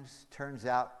rungs turns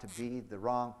out to be the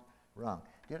wrong rung.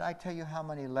 Did I tell you how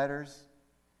many letters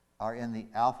are in the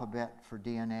alphabet for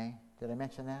DNA? Did I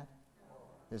mention that?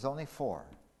 There's only 4.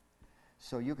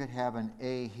 So you could have an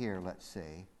A here, let's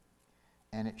say,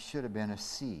 and it should have been a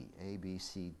C, A, B,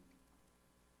 C.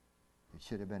 It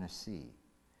should have been a C.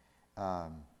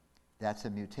 That's a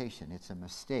mutation. It's a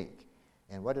mistake.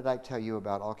 And what did I tell you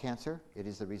about all cancer? It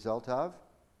is the result of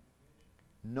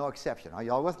no exception. Are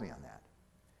you all with me on that?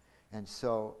 And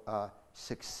so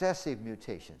successive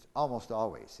mutations, almost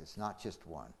always. It's not just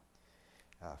one,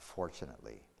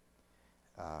 fortunately.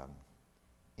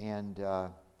 And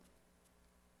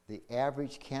the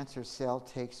average cancer cell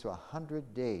takes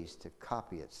 100 days to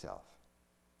copy itself.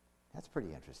 That's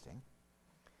pretty interesting.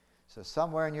 So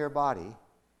somewhere in your body,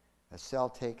 a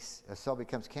cell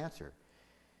becomes cancer.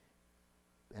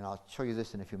 And I'll show you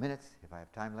this in a few minutes, if I have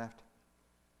time left.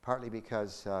 Partly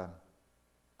because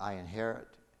I inherit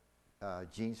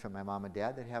genes from my mom and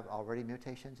dad that have already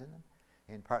mutations in them,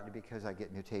 and partly because I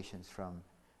get mutations from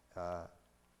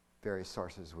various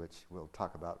sources, which we'll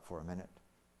talk about for a minute.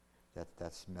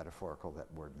 That's metaphorical, that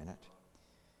word minute.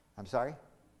 I'm sorry?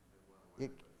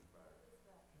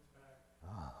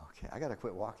 Oh, okay. I got to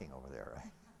quit walking over there,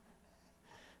 right?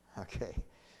 Okay.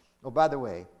 Oh, by the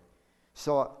way,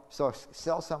 so a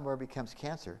cell somewhere becomes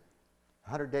cancer.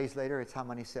 100 days later, it's how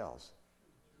many cells?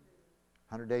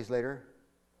 100 days later?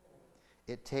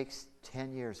 It takes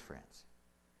 10 years, friends,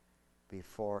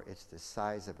 before it's the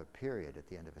size of a period at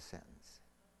the end of a sentence.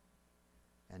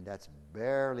 And that's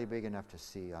barely big enough to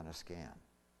see on a scan.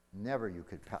 You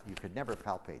could never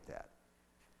palpate that.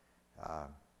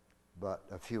 But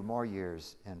a few more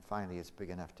years, and finally it's big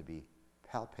enough to be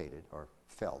palpated or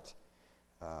felt.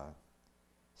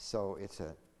 So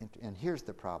and here's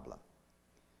the problem.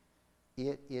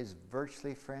 It is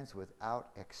virtually, friends,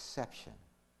 without exception,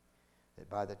 that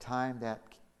by the time that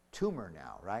tumor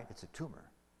now, right, it's a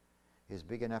tumor, is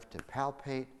big enough to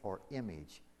palpate or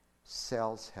image,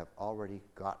 cells have already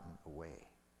gotten away.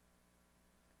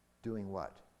 Doing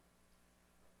what?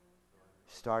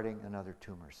 Starting another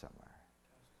tumor somewhere.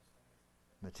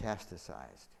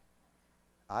 Metastasized.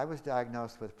 I was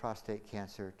diagnosed with prostate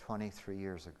cancer 23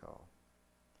 years ago.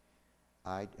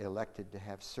 I elected to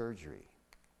have surgery,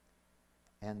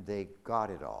 and they got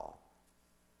it all.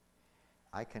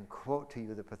 I can quote to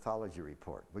you the pathology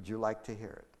report. Would you like to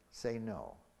hear it? Say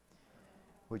no.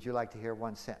 Would you like to hear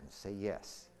one sentence? Say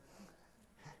yes.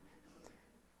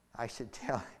 I should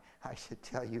tell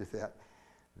you that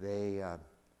they,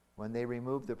 when they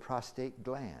removed the prostate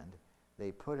gland,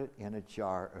 they put it in a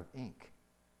jar of ink.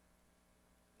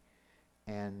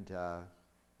 And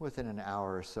within an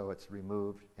hour or so, it's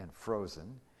removed and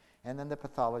frozen. And then the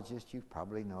pathologist, you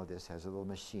probably know this, has a little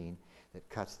machine that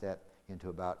cuts that into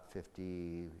about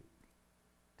 50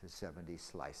 to 70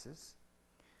 slices.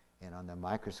 And on the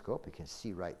microscope, he can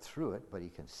see right through it, but he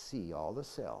can see all the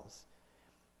cells.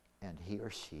 And he or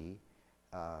she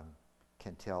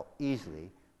can tell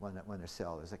easily when a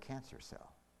cell is a cancer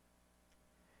cell.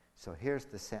 So here's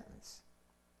the sentence.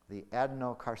 The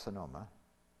adenocarcinoma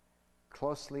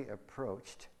closely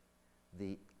approached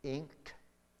the inked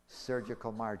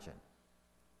surgical margin.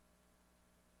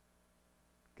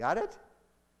 Got it?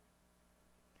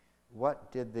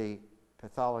 What did the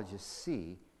pathologist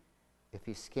see if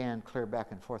he scanned clear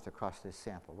back and forth across this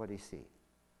sample? What did he see?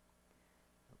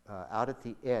 Out at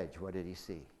the edge, what did he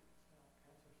see?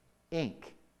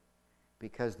 Ink.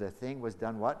 Because the thing was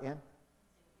done what in?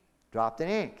 Dropped in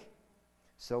ink.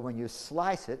 So when you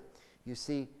slice it, you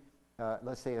see,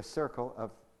 let's say, a circle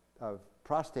of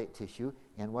prostate tissue,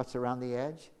 and what's around the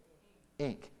edge?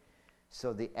 Ink.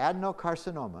 So the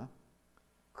adenocarcinoma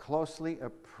closely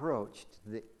approached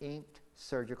the inked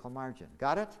surgical margin.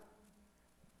 Got it?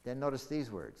 Then notice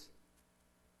these words.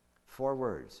 4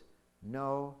 words.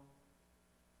 No,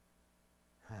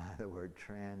 the word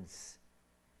trans,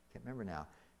 can't remember now.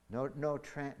 No,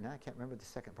 I can't remember the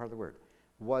second part of the word.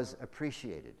 Was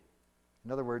appreciated.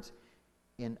 In other words,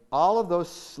 in all of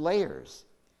those layers,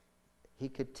 he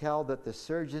could tell that the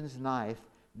surgeon's knife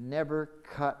never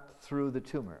cut through the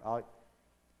tumor.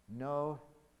 The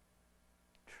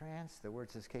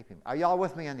word's escaping me. Are y'all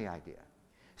with me on the idea?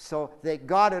 So they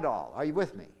got it all. Are you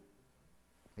with me?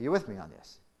 Are you with me on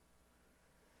this?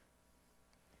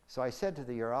 So I said to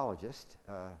the urologist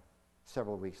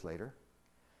several weeks later,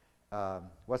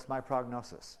 what's my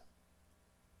prognosis?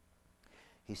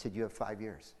 He said, you have 5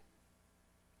 years.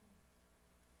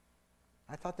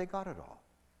 I thought they got it all.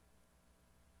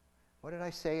 What did I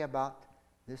say about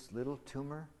this little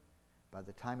tumor? By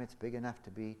the time it's big enough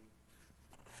to be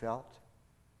felt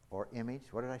or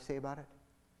imaged, what did I say about it?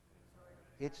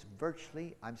 It's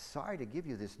virtually, I'm sorry to give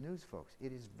you this news, folks,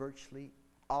 it is virtually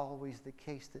always the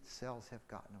case that cells have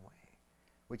gotten away,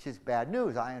 which is bad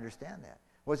news. I understand that.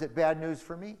 Was it bad news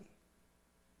for me?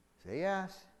 Say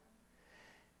yes.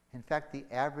 In fact, the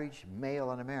average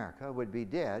male in America would be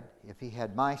dead if he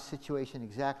had my situation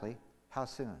exactly. How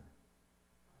soon?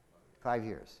 5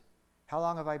 years. How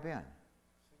long have I been?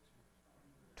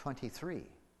 23.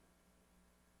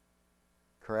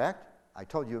 Correct? I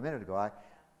told you a minute ago.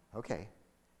 Okay.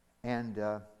 And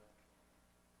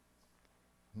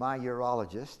my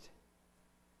urologist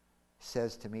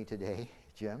says to me today,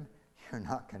 Jim, you're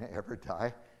not going to ever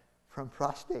die from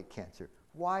prostate cancer.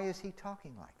 Why is he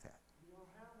talking like that? You don't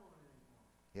have one anymore.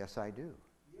 Yes, I do.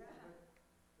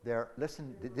 Yeah.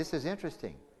 Listen, this is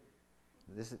interesting.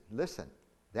 Listen,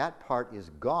 that part is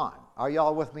gone. Are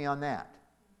y'all with me on that?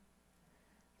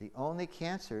 The only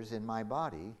cancers in my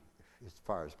body, as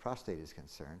far as prostate is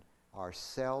concerned, are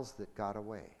cells that got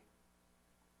away.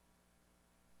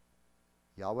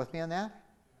 Y'all with me on that?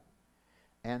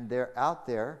 And they're out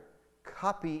there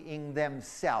copying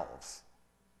themselves.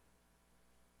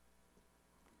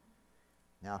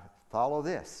 Now, follow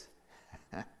this.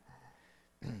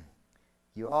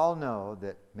 You all know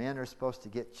that men are supposed to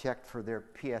get checked for their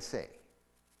PSA.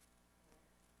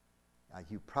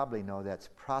 You probably know that's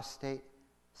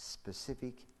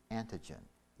prostate-specific antigen.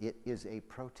 It is a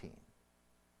protein.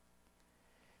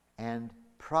 And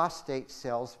prostate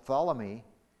cells, follow me,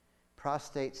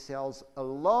 prostate cells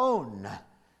alone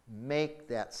make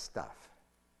that stuff.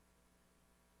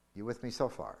 You with me so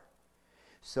far?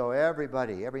 So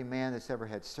everybody, every man that's ever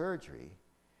had surgery,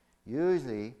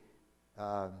 usually,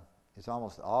 it's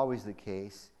almost always the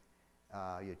case,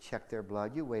 you check their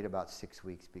blood, you wait about 6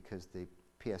 weeks because the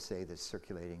PSA that's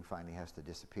circulating finally has to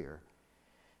disappear.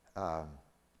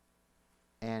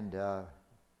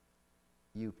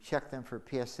 You check them for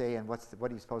PSA, and what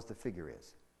do you suppose the figure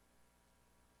is?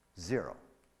 0.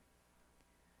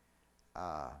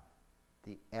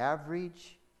 The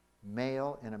average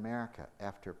male in America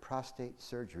after prostate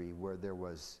surgery where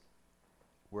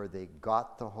they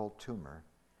got the whole tumor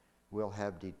will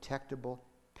have detectable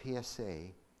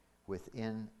PSA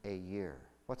within a year.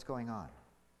 What's going on?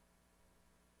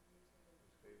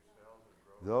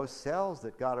 Those cells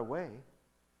that got away,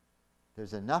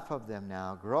 there's enough of them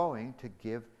now growing to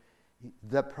give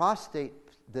the prostate,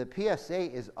 the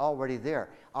PSA is already there.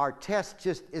 Our test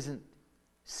just isn't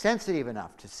sensitive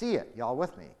enough to see it. Y'all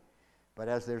with me? But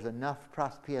as there's enough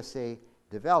PSA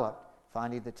developed,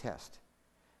 finally the test.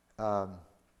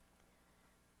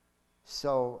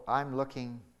 So I'm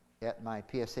looking at my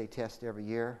PSA test every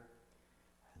year,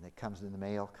 and it comes in the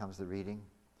mail, comes the reading.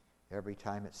 Every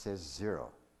time it says 0.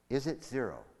 Is it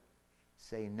 0?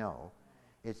 Say no.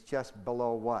 It's just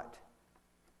below what?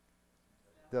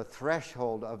 The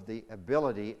threshold of the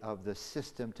ability of the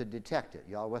system to detect it.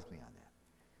 Y'all with me on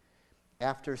that?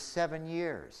 After 7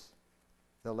 years,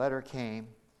 the letter came,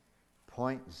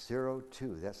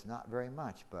 0.02. That's not very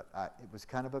much, but it was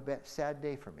kind of a sad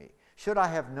day for me. Should I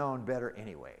have known better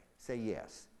anyway? Say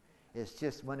yes. It's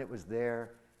just when it was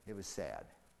there, it was sad.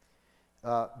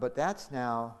 But that's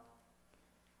now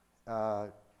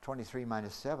 23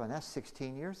 minus 7. That's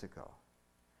 16 years ago.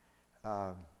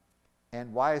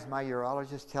 And why is my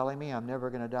urologist telling me I'm never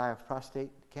going to die of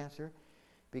prostate cancer?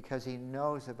 Because he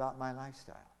knows about my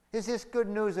lifestyle. Is this good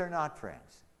news or not,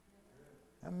 friends?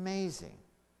 Amazing.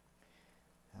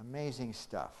 Amazing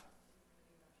stuff.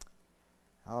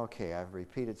 Okay, I've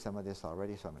repeated some of this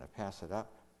already, so I'm going to pass it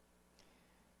up.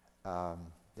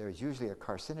 There's usually a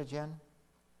carcinogen,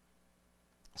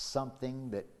 something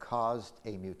that caused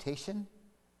a mutation,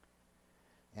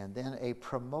 and then a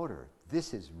promoter.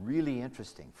 This is really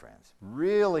interesting, friends.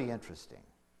 Really interesting.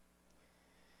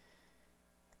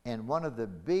 And one of the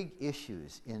big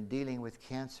issues in dealing with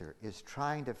cancer is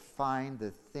trying to find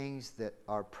the things that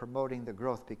are promoting the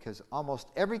growth, because almost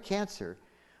every cancer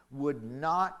would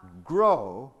not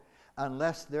grow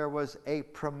unless there was a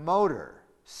promoter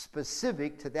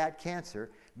specific to that cancer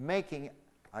making,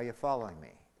 are you following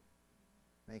me?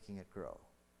 Making it grow.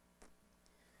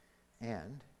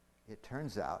 And it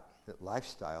turns out that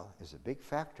lifestyle is a big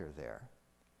factor there,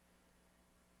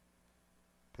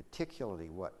 particularly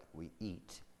what we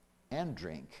eat and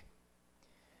drink.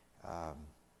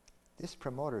 This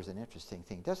promoter is an interesting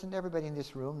thing. Doesn't everybody in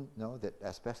this room know that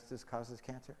asbestos causes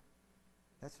cancer?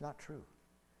 That's not true.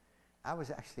 I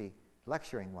was actually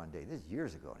lecturing one day, this is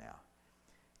years ago now,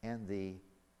 and the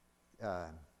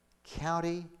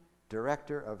county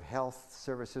director of health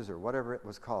services, or whatever it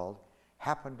was called,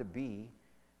 happened to be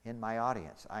in my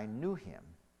audience. I knew him.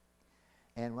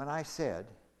 And when I said,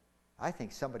 I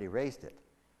think somebody raised it,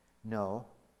 no,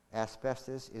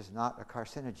 asbestos is not a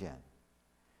carcinogen.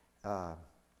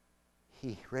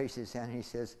 He raised his hand and he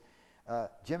says,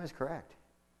 Jim is correct.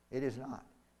 It is not.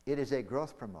 It is a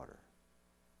growth promoter.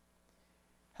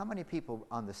 How many people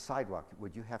on the sidewalk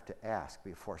would you have to ask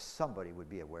before somebody would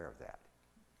be aware of that?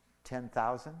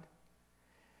 10,000?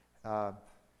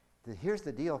 Here's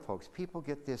the deal, folks. People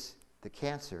get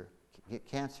cancer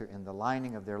in the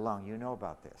lining of their lung. You know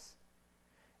about this.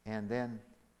 And then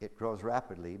it grows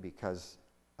rapidly because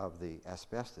of the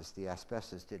asbestos. The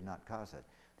asbestos did not cause it.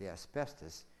 The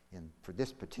asbestos, for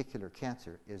this particular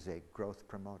cancer, is a growth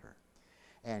promoter.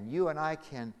 And you and I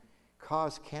can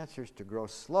cause cancers to grow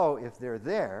slow if they're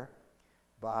there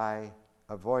by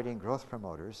avoiding growth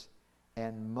promoters.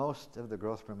 And most of the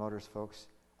growth promoters, folks,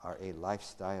 are a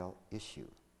lifestyle issue.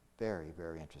 Very,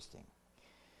 very interesting.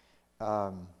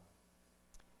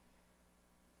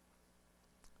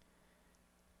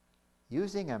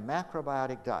 Using a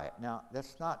macrobiotic diet. Now,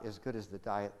 that's not as good as the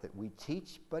diet that we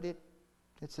teach, but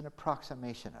it's an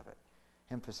approximation of it.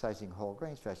 Emphasizing whole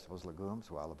grains, vegetables,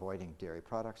 legumes, while avoiding dairy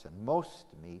products and most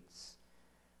meats.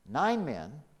 9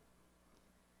 men,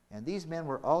 and these men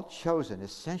were all chosen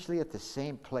essentially at the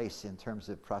same place in terms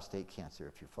of prostate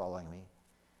cancer, if you're following me.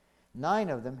 9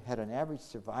 of them had an average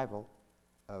survival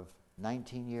of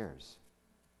 19 years.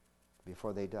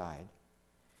 before they died.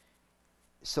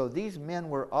 So these men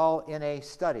were all in a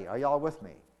study. Are y'all with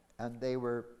me? And they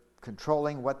were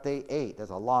controlling what they ate.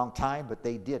 That's a long time, but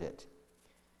they did it.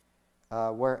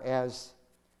 Whereas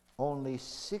only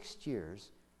 6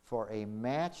 years for a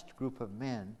matched group of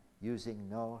men using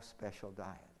no special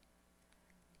diet.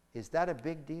 Is that a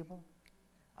big deal?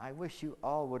 I wish you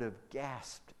all would have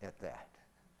gasped at that.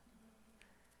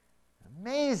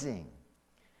 Amazing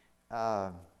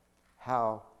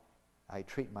how I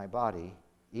treat my body,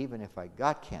 even if I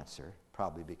got cancer,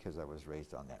 probably because I was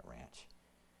raised on that ranch.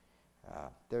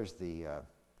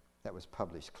 That was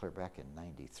published clear back in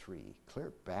 '93,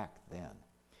 clear back then.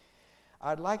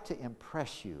 I'd like to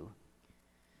impress you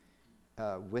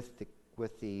with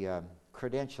the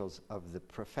credentials of the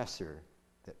professor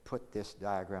that put this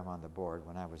diagram on the board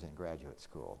when I was in graduate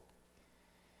school.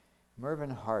 Mervyn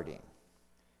Harding.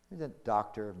 He was a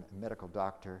doctor, a medical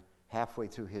doctor. Halfway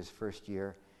through his first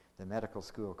year, the medical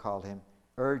school called him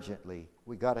urgently.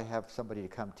 We got to have somebody to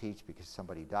come teach because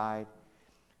somebody died.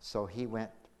 So he went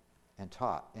and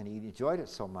taught, and he enjoyed it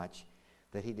so much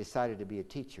that he decided to be a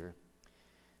teacher.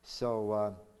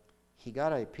 So he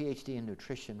got a PhD in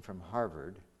nutrition from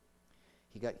Harvard.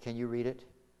 Can you read it?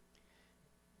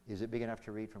 Is it big enough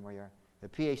to read from where you are? A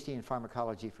PhD in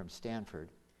pharmacology from Stanford.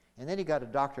 And then he got a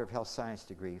Doctor of Health Science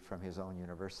degree from his own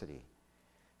university.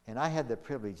 And I had the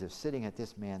privilege of sitting at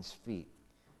this man's feet,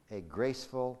 a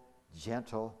graceful,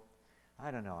 gentle,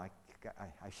 I don't know, I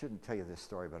shouldn't tell you this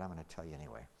story, but I'm going to tell you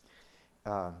anyway.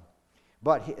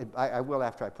 I will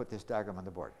after I put this diagram on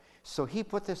the board. So he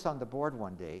put this on the board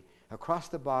one day. Across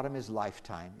the bottom is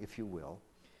lifetime, if you will,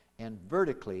 and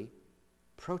vertically,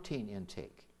 protein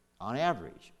intake, on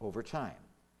average, over time.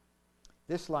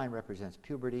 This line represents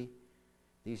puberty.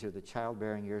 These are the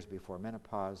childbearing years before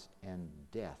menopause and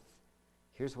death.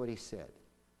 Here's what he said.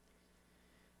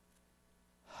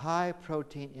 High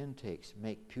protein intakes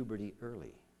make puberty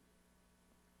early.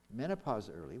 Menopause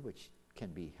early, which can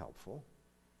be helpful.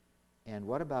 And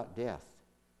what about death?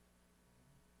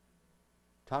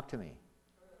 Talk to me.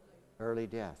 Early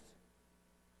death.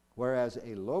 Whereas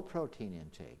a low protein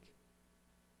intake,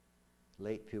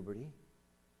 late puberty,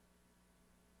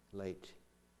 late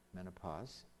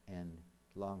menopause, and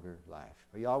longer life.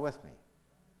 Are you all with me?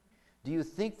 Do you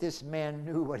think this man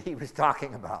knew what he was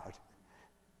talking about?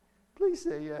 Please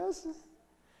say yes.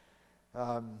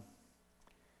 Now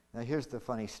here's the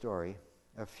funny story.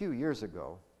 A few years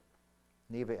ago,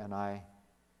 Neva and I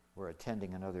were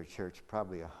attending another church,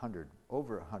 probably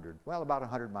over 100, well, about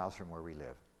 100 miles from where we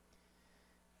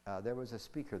live. There was a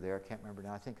speaker there. I can't remember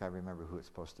now. I think I remember who it's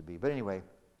supposed to be. But anyway,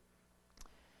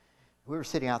 we were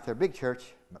sitting out there, big church,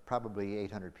 probably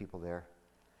 800 people there.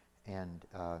 And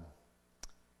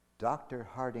Dr.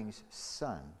 Harding's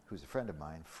son, who's a friend of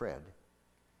mine, Fred,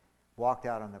 walked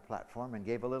out on the platform and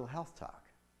gave a little health talk.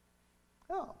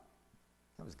 Oh,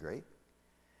 that was great.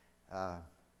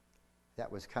 That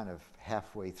was kind of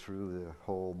halfway through the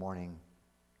whole morning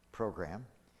program.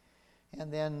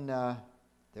 And then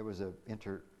there was an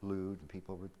interlude, and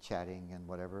people were chatting and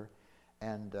whatever.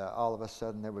 And all of a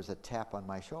sudden, there was a tap on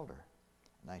my shoulder.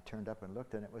 And I turned up and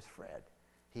looked, and it was Fred.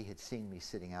 He had seen me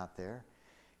sitting out there,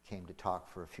 came to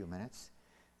talk for a few minutes.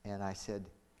 And I said,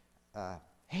 hey,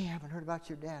 I haven't heard about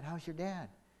your dad. How's your dad?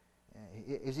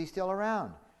 Is he still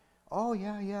around? Oh,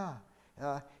 yeah.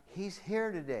 He's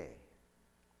here today.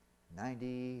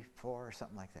 94 or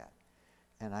something like that.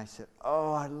 And I said,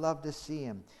 oh, I'd love to see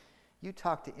him. You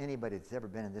talk to anybody that's ever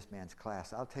been in this man's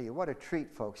class, I'll tell you what a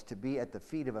treat, folks, to be at the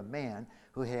feet of a man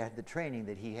who had the training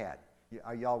that he had.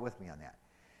 Are y'all with me on that?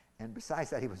 And besides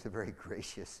that, he was a very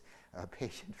gracious,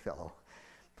 patient fellow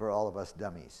for all of us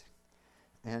dummies.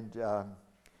 And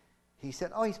he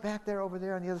said, oh, he's back there over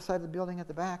there on the other side of the building at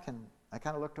the back. And I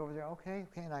kind of looked over there, okay.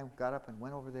 And I got up and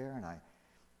went over there, and I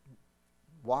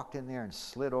walked in there and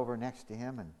slid over next to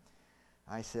him. And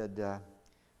I said,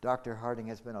 Dr. Harding,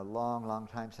 it's been a long, long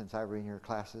time since I were in your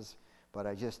classes, but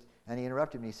and he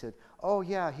interrupted me. He said, oh,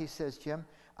 yeah, he says, Jim,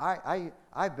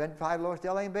 I've been to Five Loaves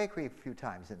Deli and Bakery a few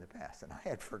times in the past, and I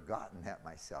had forgotten that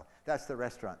myself. That's the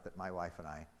restaurant that my wife and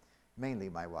I, mainly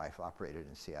my wife, operated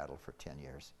in Seattle for 10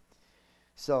 years.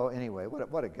 So anyway,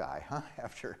 what a guy, huh,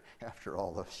 after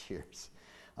all those years.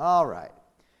 All right,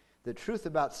 the truth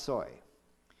about soy.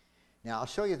 Now, I'll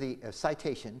show you the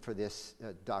citation for this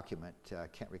document.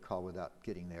 Can't recall without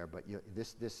getting there, but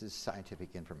this is scientific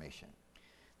information.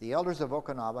 The elders of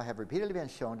Okinawa have repeatedly been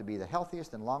shown to be the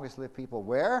healthiest and longest-lived people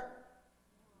where?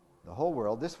 The whole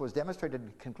world. This was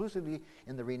demonstrated conclusively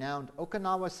in the renowned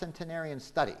Okinawa Centenarian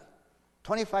Study.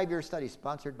 25-year study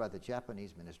sponsored by the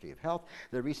Japanese Ministry of Health.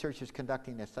 The researchers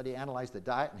conducting the study analyzed the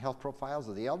diet and health profiles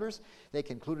of the elders. They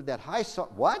concluded that high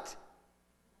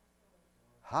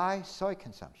soy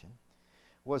consumption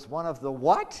was one of the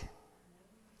what?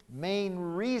 Main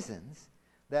reasons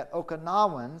that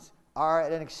Okinawans are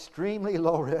at an extremely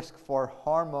low risk for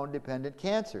hormone-dependent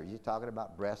cancers. You're talking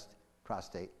about breast,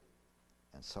 prostate,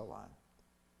 and so on.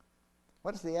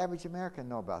 What does the average American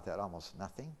know about that? Almost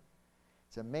nothing.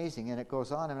 It's amazing, and it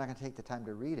goes on. I'm not going to take the time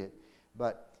to read it,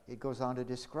 but it goes on to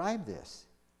describe this.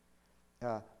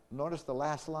 Notice the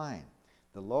last line.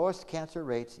 The lowest cancer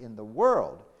rates in the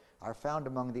world are found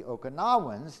among the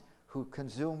Okinawans who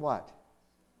consume what?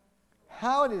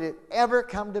 How did it ever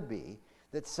come to be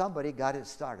that somebody got it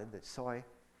started that soy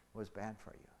was bad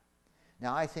for you?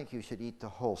 Now, I think you should eat the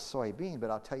whole soybean, but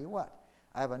I'll tell you what.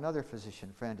 I have another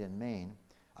physician friend in Maine.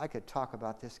 I could talk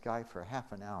about this guy for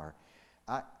half an hour.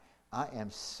 I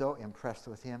am so impressed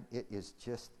with him. It is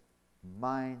just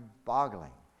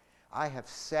mind-boggling. I have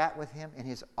sat with him in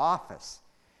his office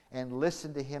and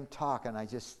listened to him talk, and I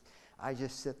just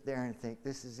sit there and think,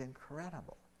 this is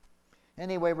incredible.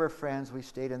 Anyway, we're friends. We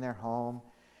stayed in their home,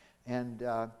 and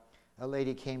a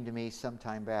lady came to me some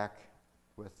time back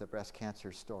with the breast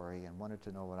cancer story and wanted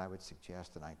to know what I would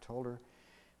suggest, and I told her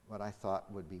what I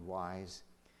thought would be wise.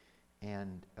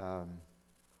 And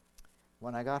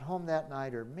when I got home that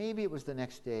night, or maybe it was the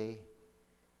next day,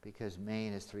 because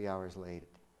Maine is 3 hours late,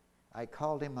 I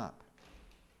called him up.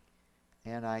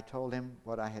 And I told him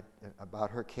what I had about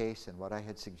her case and what I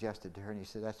had suggested to her. And he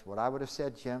said, that's what I would have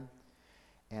said, Jim.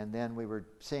 And then we were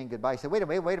saying goodbye. He said, wait a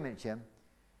minute, Jim.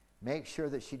 Make sure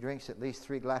that she drinks at least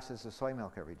 3 glasses of soy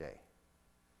milk every day.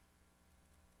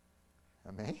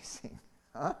 Amazing,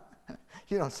 huh?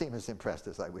 You don't seem as impressed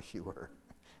as I wish you were.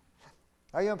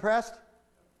 Are you impressed?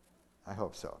 I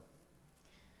hope so.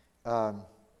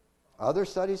 Other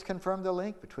studies confirm the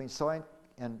link between soy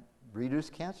and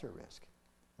reduced cancer risk.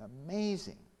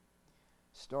 Amazing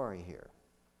story here.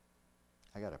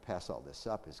 I got to pass all this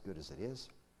up as good as it is.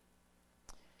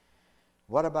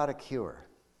 What about a cure?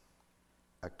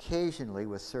 Occasionally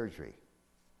with surgery.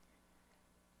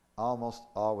 Almost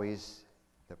always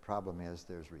the problem is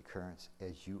there's recurrence,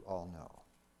 as you all know.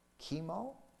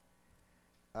 Chemo,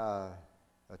 a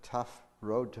tough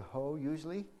road to hoe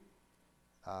usually,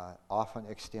 often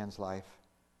extends life,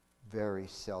 very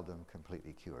seldom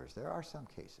completely cures. There are some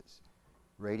cases.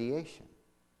 Radiation.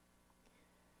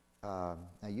 Now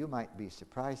you might be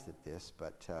surprised at this,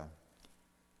 but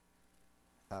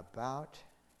about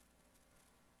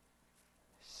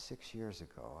 6 years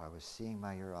ago, I was seeing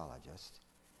my urologist,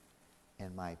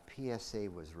 and my PSA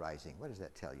was rising. What does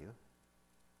that tell you?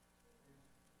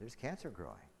 There's cancer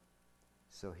growing.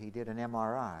 So he did an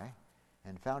MRI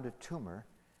and found a tumor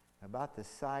about the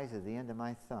size of the end of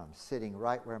my thumb, sitting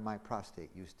right where my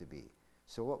prostate used to be.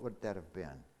 So what would that have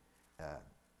been?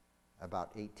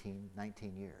 About 18,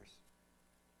 19 years.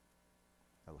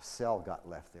 A cell got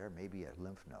left there, maybe a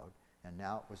lymph node, and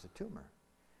now it was a tumor.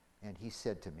 And he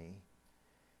said to me,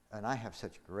 and I have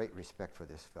such great respect for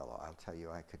this fellow, I'll tell you,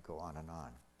 I could go on and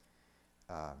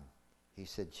on. He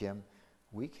said, Jim,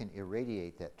 we can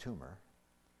irradiate that tumor,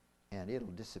 and it'll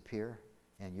disappear,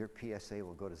 and your PSA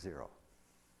will go to 0.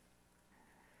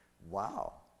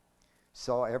 Wow.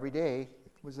 So every day,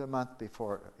 it was a month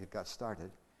before it got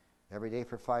started, every day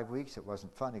for 5 weeks. It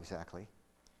wasn't fun exactly.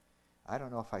 I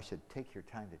don't know if I should take your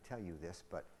time to tell you this,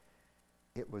 but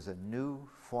it was a new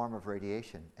form of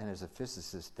radiation, and as a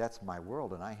physicist, that's my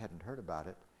world, and I hadn't heard about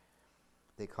it.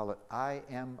 They call it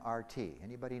IMRT.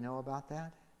 Anybody know about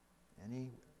that? Any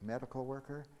medical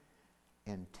worker?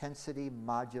 Intensity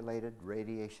modulated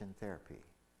radiation therapy.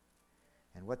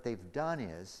 And what they've done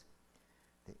is,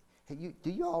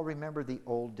 do you all remember the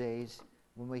old days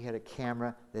when we had a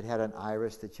camera that had an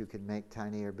iris that you could make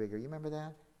tiny or bigger? You remember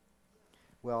that?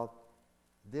 Well,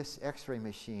 this X-ray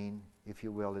machine, if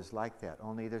you will, is like that.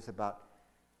 Only there's about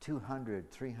 200,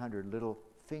 300 little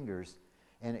fingers,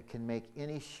 and it can make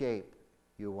any shape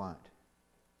you want.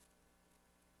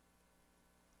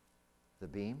 The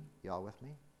beam, y'all with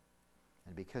me?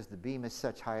 And because the beam is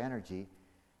such high energy,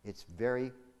 it's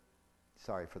very,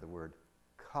 sorry for the word,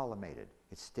 collimated.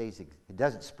 It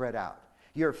doesn't spread out.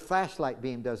 Your flashlight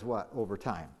beam does what over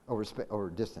time, over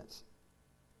distance?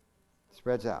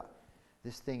 Spreads out.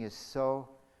 This thing is so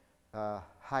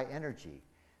high energy.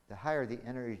 The higher the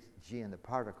energy in the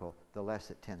particle, the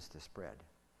less it tends to spread.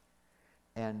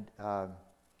 And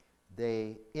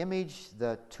they image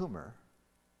the tumor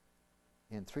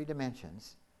in 3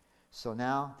 dimensions. So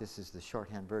now, this is the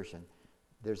shorthand version,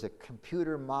 there's a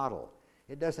computer model.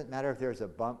 It doesn't matter if there's a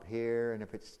bump here and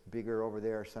if it's bigger over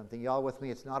there or something. Y'all with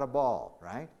me? It's not a ball,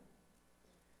 right?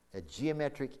 A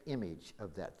geometric image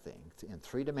of that thing in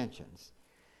 3 dimensions,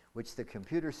 which the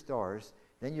computer stores.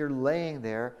 Then you're laying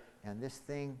there, and this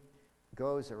thing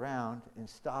goes around and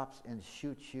stops and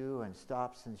shoots you and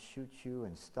stops and shoots you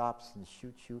and stops and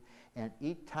shoots you. And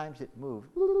each time it moves,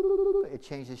 it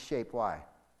changes shape. Why?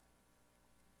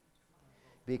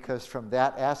 Because from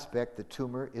that aspect, the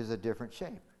tumor is a different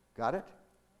shape. Got it?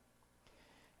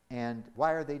 And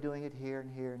why are they doing it here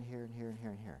and here and here and here and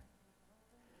here and here?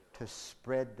 To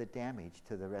spread the damage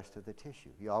to the rest of the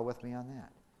tissue. You all with me on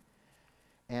that?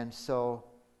 And so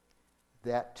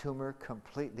that tumor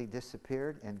completely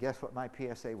disappeared, and guess what my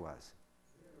PSA was?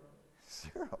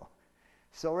 0.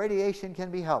 So radiation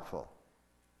can be helpful.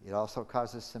 It also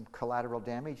causes some collateral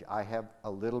damage. I have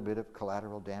a little bit of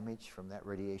collateral damage from that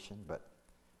radiation, but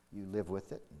you live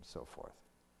with it and so forth.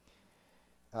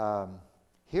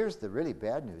 Here's the really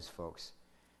bad news, folks.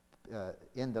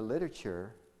 In the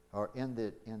literature, or in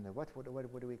the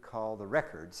what do we call the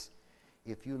records,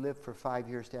 if you live for 5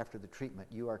 years after the treatment,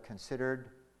 you are considered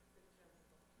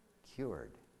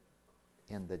cured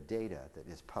in the data that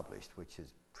is published, which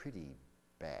is pretty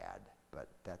bad, but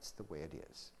that's the way it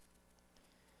is.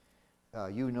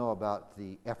 You know about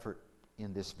the effort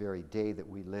in this very day that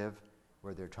we live,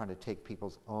 where they're trying to take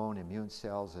people's own immune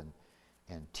cells and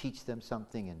teach them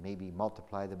something and maybe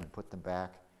multiply them and put them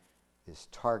back. This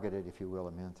targeted, if you will,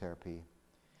 immune therapy.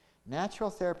 Natural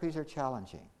therapies are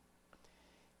challenging.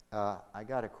 I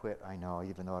got to quit, I know,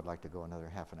 even though I'd like to go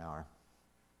another half an hour.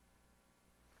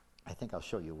 I think I'll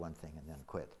show you one thing and then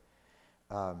quit.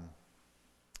 How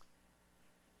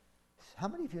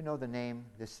many of you know the name,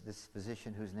 this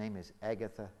physician whose name is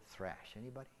Agatha Thrash?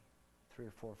 Anybody? 3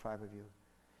 or 4 or 5 of you?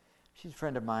 She's a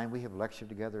friend of mine. We have lectured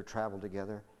together, traveled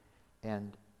together.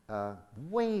 And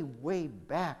way, way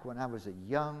back when I was a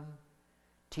young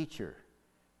teacher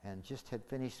and just had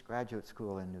finished graduate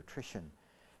school in nutrition,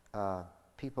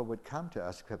 people would come to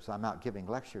us because I'm out giving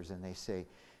lectures, and they say,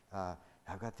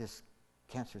 I've got this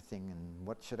cancer thing, and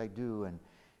what should I do? And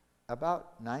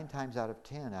about 9 times out of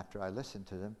 10, after I listened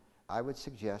to them, I would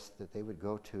suggest that they would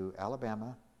go to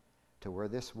Alabama, to where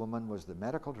this woman was the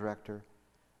medical director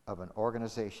of an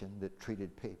organization that treated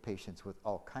patients with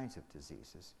all kinds of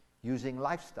diseases using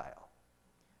lifestyle.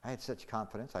 I had such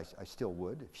confidence, I still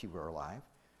would if she were alive.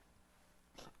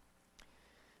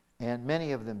 And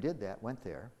many of them did that, went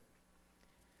there.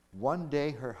 One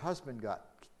day her husband got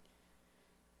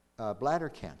bladder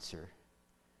cancer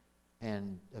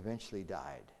and eventually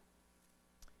died.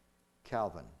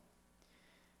 Calvin.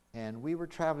 And we were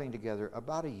traveling together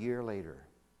about a year later,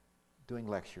 doing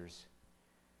lectures.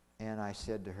 And I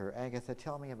said to her, Agatha,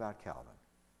 tell me about Calvin.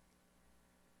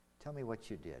 Tell me what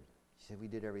you did. She said, we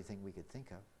did everything we could think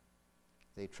of.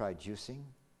 They tried juicing,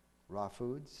 raw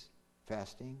foods,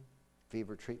 fasting,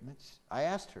 fever treatments. I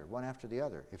asked her, one after the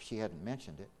other, if she hadn't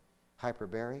mentioned it.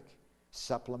 Hyperbaric,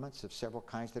 supplements of several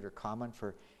kinds that are common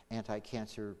for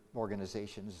anti-cancer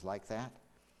organizations like that.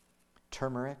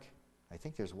 Turmeric, I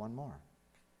think there's one more,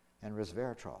 and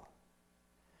resveratrol.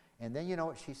 And then you know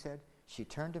what she said? She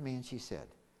turned to me and she said,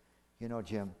 you know,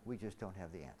 Jim, we just don't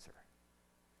have the answer.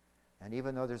 And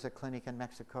even though there's a clinic in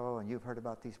Mexico and you've heard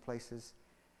about these places,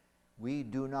 we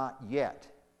do not yet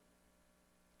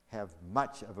have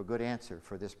much of a good answer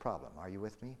for this problem. Are you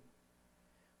with me?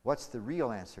 What's the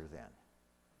real answer then?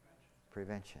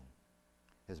 Prevention.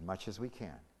 As much as we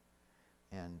can.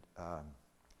 And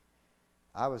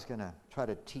I was going to try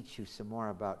to teach you some more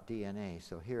about DNA,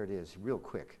 so here it is, real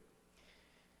quick.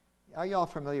 Are you all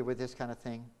familiar with this kind of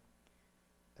thing?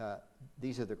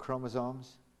 These are the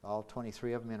chromosomes, all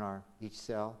 23 of them in each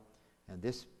cell. And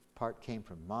this part came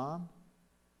from mom,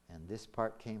 and this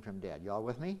part came from dad. You all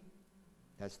with me?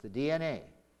 That's the DNA.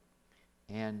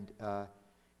 And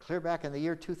clear back in the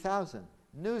year 2000,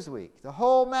 Newsweek, the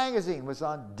whole magazine was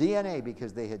on DNA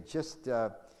because they had just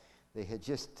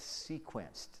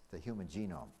sequenced the human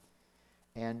genome.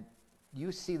 And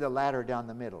you see the ladder down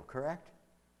the middle, correct?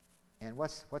 And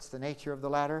what's the nature of the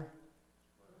ladder?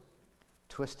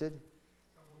 Twisted.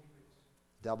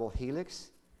 Double helix.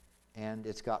 And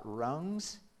it's got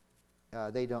rungs.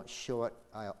 They don't show it,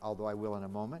 although I will in a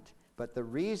moment. But the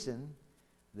reason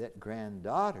that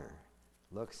granddaughter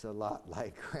looks a lot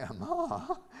like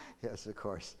grandma, yes, of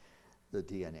course, the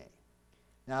DNA.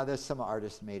 Now, there's some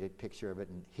artist made a picture of it,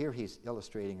 and here he's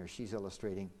illustrating, or she's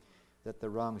illustrating, that the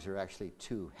rungs are actually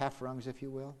 2 half rungs, if you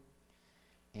will.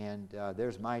 And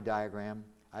there's my diagram.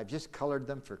 I've just colored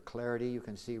them for clarity. You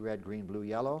can see red, green, blue,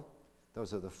 yellow.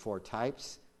 Those are the 4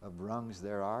 types of rungs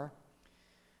there are.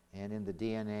 And in the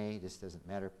DNA, this doesn't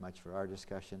matter much for our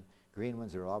discussion. Green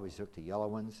ones are always hooked to yellow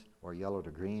ones, or yellow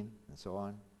to green, and so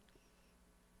on.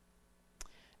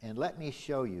 And let me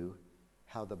show you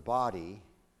how the body,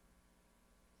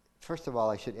 first of all,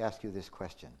 I should ask you this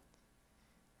question,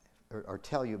 or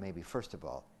tell you maybe, first of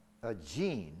all, a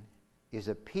gene is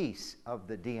a piece of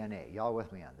the DNA. Y'all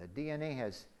with me on that? The DNA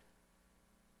has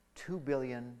 2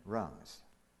 billion rungs,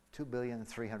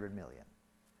 2,300,000,000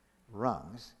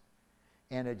 rungs.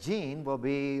 And a gene will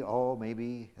be,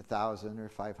 maybe 1,000 or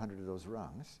 500 of those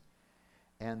rungs.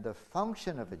 And the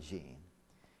function of a gene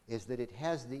is that it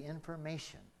has the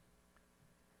information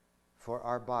for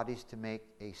our bodies to make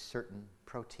a certain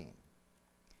protein.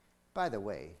 By the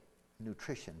way,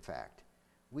 nutrition fact,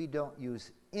 we don't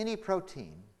use any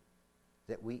protein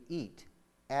that we eat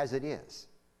as it is.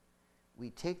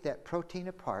 We take that protein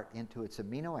apart into its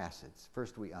amino acids.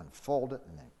 First we unfold it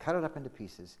and then cut it up into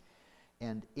pieces.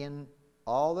 And in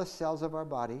all the cells of our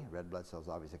body, red blood cells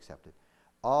always accepted,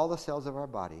 all the cells of our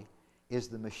body is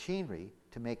the machinery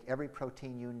to make every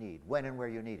protein you need, when and where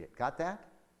you need it. Got that?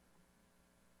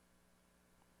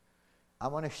 I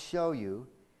want to show you,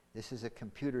 this is a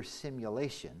computer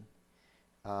simulation,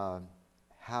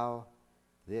 how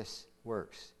this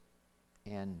works.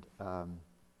 And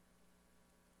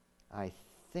I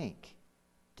think,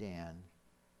 Dan,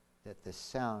 that the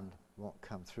sound won't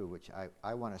come through, which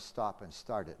I want to stop and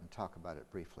start it and talk about it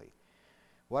briefly.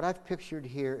 What I've pictured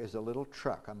here is a little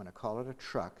truck. I'm going to call it a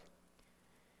truck.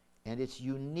 And it's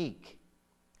unique.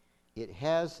 It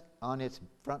has on its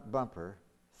front bumper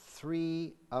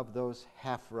 3 of those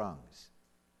half rungs.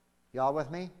 Y'all with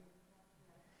me?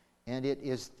 And it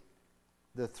is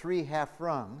the 3 half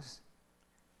rungs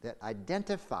that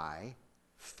identify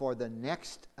for the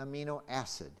next amino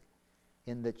acid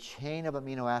in the chain of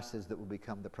amino acids that will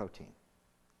become the protein.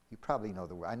 You probably know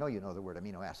the word. I know you know the word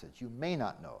amino acids. You may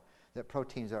not know that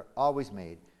proteins are always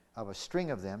made of a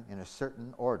string of them in a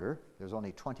certain order. There's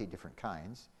only 20 different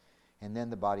kinds. And then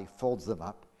the body folds them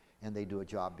up, and they do a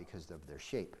job because of their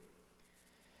shape.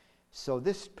 So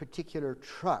this particular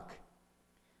truck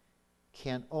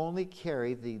can only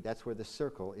carry the, that's where the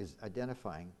circle is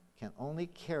identifying, can only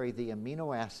carry the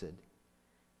amino acid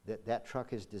that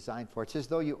truck is designed for. It's as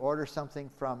though you order something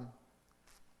from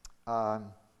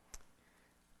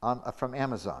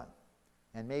Amazon,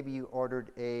 and maybe you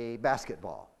ordered a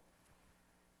basketball,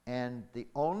 and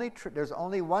there's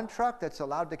only one truck that's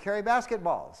allowed to carry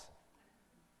basketballs,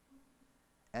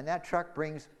 and that truck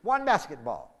brings 1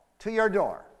 basketball to your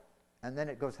door, and then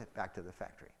it goes back to the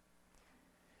factory.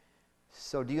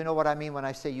 So do you know what I mean when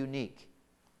I say unique?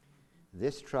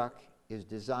 This truck is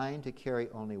designed to carry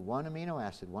only 1 amino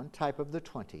acid, 1 type of the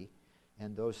 20,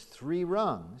 and those 3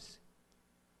 rungs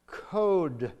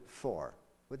code for.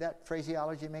 Would that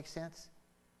phraseology make sense?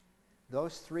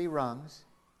 Those 3 rungs,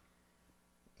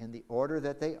 in the order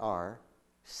that they are,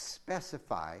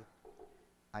 specify,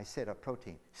 I said a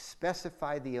protein,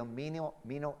 specify the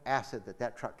amino acid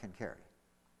that truck can carry.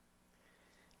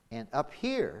 And up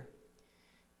here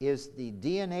is the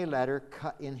DNA ladder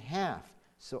cut in half.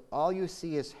 So all you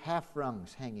see is half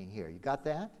rungs hanging here. You got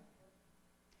that?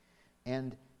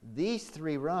 And these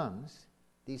 3 rungs,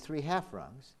 these 3 half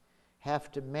rungs,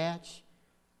 have to match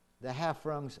the half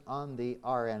rungs on the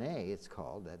RNA. It's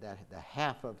called the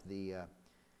half of the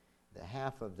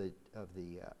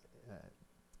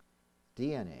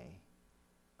DNA.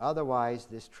 Otherwise,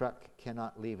 this truck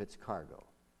cannot leave its cargo.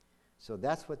 So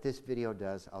that's what this video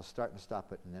does. I'll start and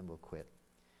stop it, and then we'll quit.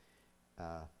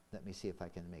 Let me see if I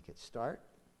can make it start.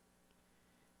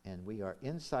 And we are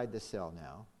inside the cell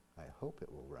now. I hope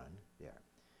it will run there.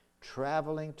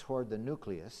 Traveling toward the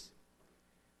nucleus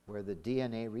where the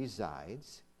DNA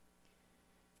resides.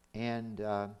 And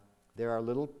there are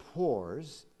little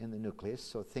pores in the nucleus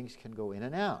so things can go in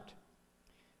and out,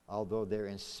 although they're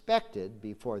inspected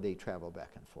before they travel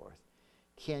back and forth.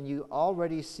 Can you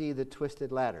already see the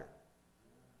twisted ladder?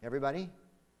 Everybody?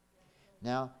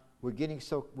 Now, we'll get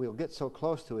so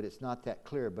close to it, it's not that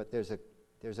clear, but there's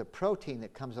a protein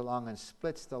that comes along and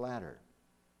splits the ladder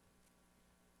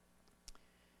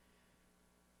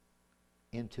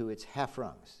into its half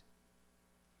rungs.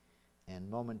 And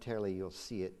momentarily you'll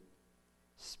see it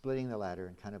splitting the ladder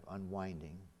and kind of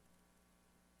unwinding.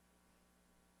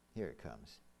 Here it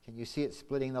comes. Can you see it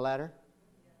splitting the ladder?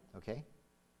 Okay.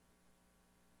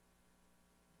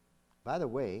 By the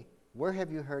way, where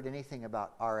have you heard anything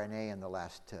about RNA in the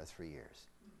last 3 years?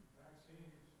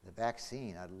 Vaccines. The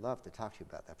vaccine. I'd love to talk to you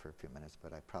about that for a few minutes,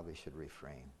 but I probably should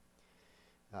refrain.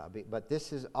 But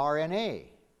this is RNA.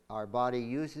 Our body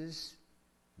uses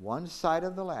one side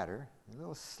of the ladder, a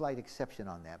little slight exception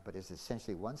on that, but it's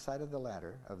essentially one side of the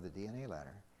ladder, of the DNA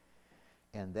ladder,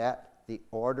 And that the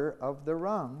order of the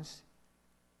rungs,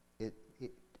 it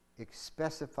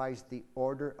specifies the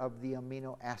order of the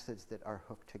amino acids that are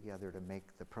hooked together to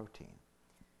make the protein.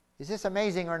 Is this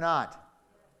amazing or not?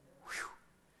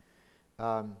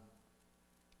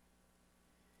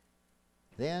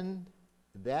 Then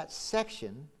that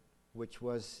section, which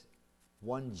was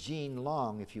one gene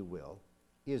long, if you will,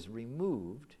 is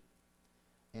removed,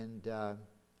 and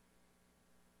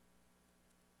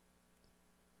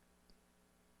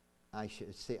I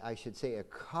should say a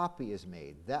copy is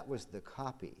made. That was the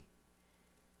copy.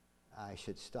 I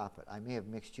should stop it. I may have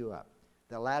mixed you up.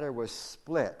 The latter was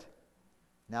split.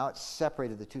 Now it's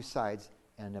separated the two sides,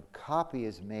 and a copy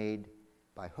is made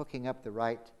by hooking up the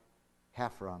right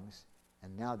half rungs,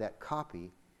 and now that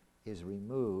copy is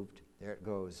removed. There it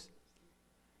goes.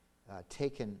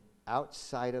 Taken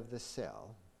outside of the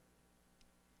cell.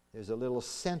 There's a little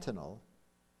sentinel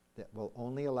that will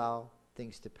only allow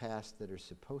things to pass that are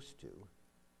supposed to.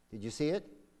 Did you see it?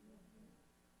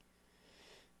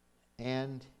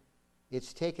 And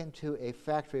it's taken to a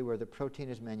factory where the protein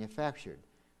is manufactured.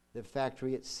 The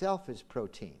factory itself is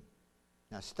protein.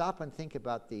 Now stop and think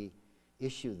about the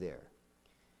issue there.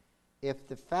 If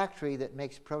the factory that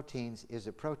makes proteins is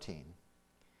a protein,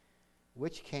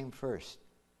 which came first,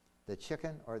 the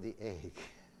chicken or the egg?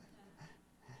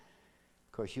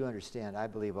 Of course, you understand, I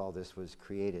believe all this was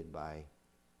created by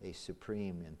a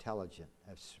supreme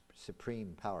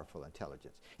powerful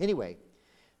intelligence. Anyway,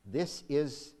 this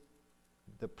is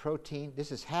the protein.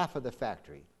 This is half of the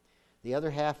factory. The other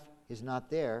half is not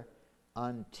there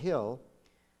until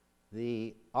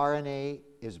the RNA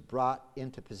is brought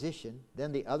into position.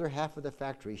 Then the other half of the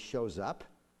factory shows up.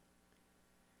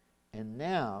 And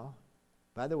now,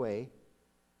 by the way,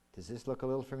 does this look a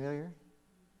little familiar?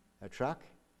 A truck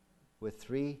with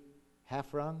 3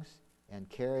 half rungs and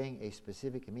carrying a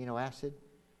specific amino acid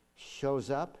shows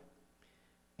up,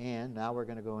 and now we're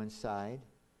going to go inside,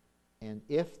 and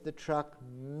if the truck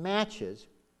matches,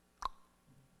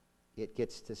 it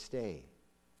gets to stay.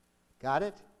 Got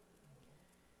it?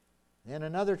 Then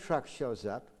another truck shows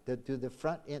up. Does the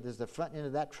front end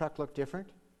of that truck look different?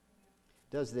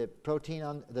 Does the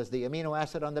amino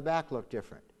acid on the back look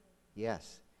different?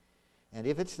 Yes. And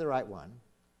if it's the right one,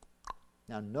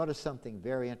 now notice something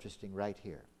very interesting right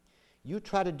here. You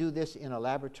try to do this in a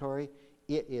laboratory,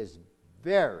 it is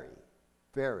very,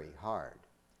 very hard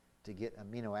to get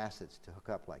amino acids to hook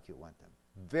up like you want them.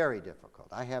 Very difficult.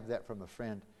 I have that from a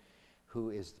friend who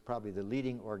is probably the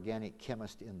leading organic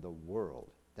chemist in the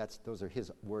world. Those are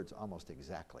his words almost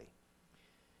exactly.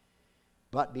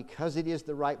 But because it is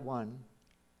the right one,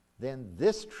 then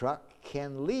this truck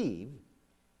can leave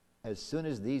as soon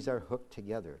as these are hooked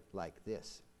together like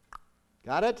this.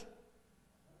 Got it?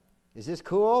 Is this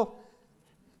cool?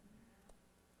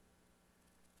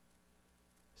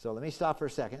 So let me stop for a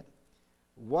second.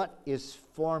 What is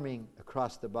forming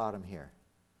across the bottom here?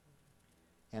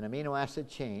 An amino acid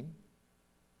chain.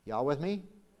 Y'all with me?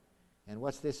 And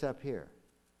what's this up here?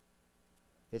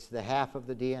 It's the half of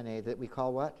the DNA that we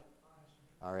call what?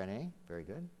 RNA. Very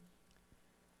good.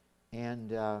 And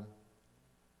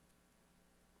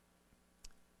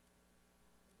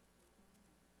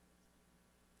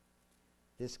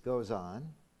this goes on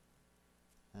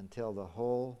until the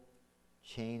whole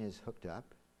chain is hooked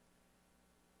up.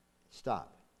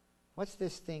 Stop. What's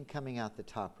this thing coming out the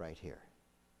top right here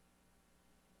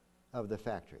of the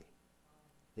factory?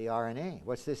 The RNA.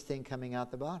 What's this thing coming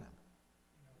out the bottom?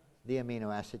 The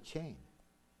amino acid chain.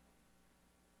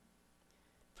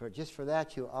 Just for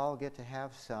that, you all get to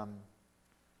have some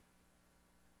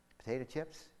potato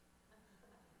chips.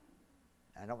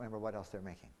 I don't remember what else they're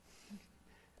making.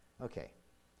 Okay.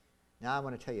 Now I'm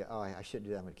going to tell you, I should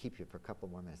do that. I'm going to keep you for a couple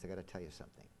more minutes. I've got to tell you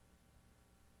something.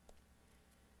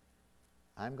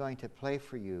 I'm going to play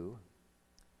for you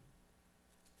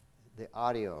the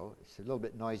audio. It's a little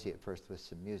bit noisy at first with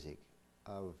some music,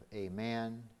 of a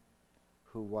man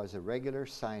who was a regular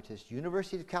scientist,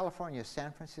 University of California,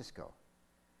 San Francisco,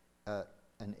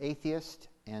 an atheist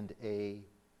and a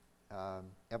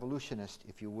evolutionist,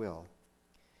 if you will.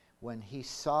 When he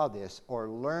saw this or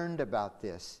learned about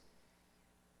this,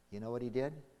 you know what he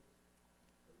did?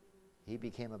 He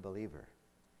became a believer.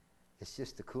 It's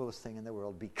just the coolest thing in the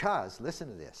world because, listen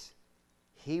to this,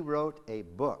 he wrote a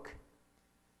book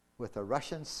with a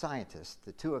Russian scientist,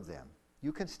 the two of them.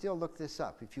 You can still look this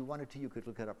up. If you wanted to, you could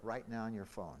look it up right now on your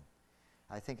phone.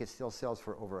 I think it still sells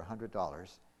for over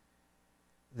 $100.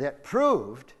 That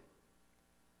proved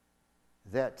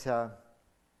that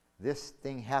this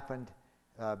thing happened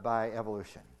by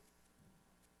evolution.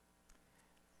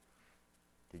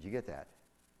 Did you get that?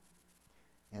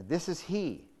 And this is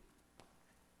he.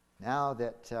 now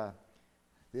that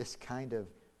this kind of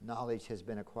knowledge has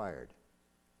been acquired.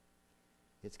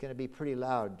 It's going to be pretty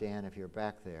loud, Dan, if you're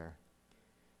back there.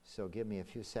 So give me a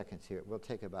few seconds here. We'll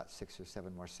take about 6 or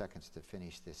 7 more seconds to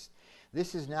finish this.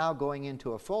 This is now going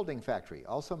into a folding factory,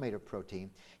 also made of protein,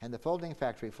 and the folding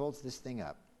factory folds this thing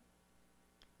up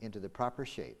into the proper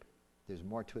shape. There's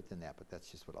more to it than that, but that's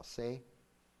just what I'll say.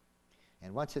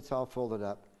 And once it's all folded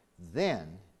up,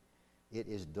 then it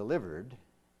is delivered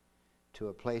to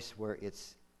a place where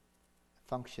its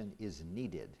function is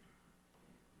needed.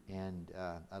 And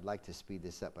I'd like to speed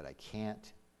this up, but I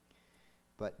can't.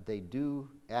 But they do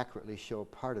accurately show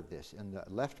part of this. In the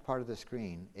left part of the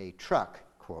screen, a truck,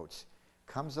 quotes,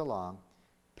 comes along,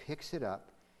 picks it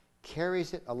up,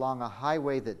 carries it along a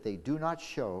highway that they do not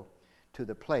show to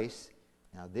the place.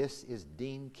 Now this is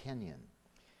Dean Kenyon.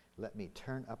 Let me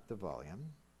turn up the volume.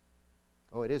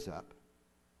 Oh, it is up.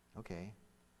 Okay.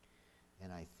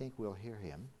 And I think we'll hear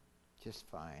him just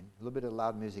fine. A little bit of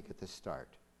loud music at the start.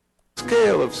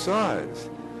 Scale of size,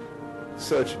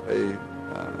 such a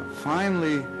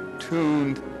finely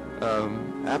tuned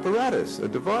apparatus, a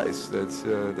device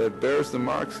that bears the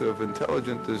marks of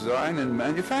intelligent design and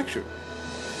manufacture.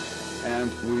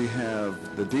 And we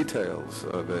have the details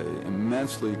of an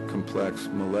immensely complex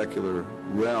molecular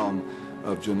realm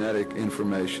of genetic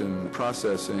information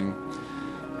processing.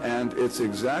 And it's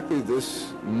exactly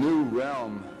this new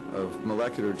realm of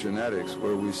molecular genetics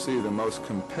where we see the most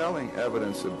compelling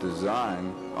evidence of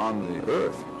design on the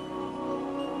Earth.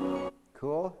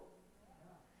 Cool?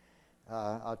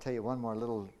 I'll tell you one more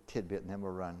little tidbit and then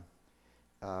we'll run.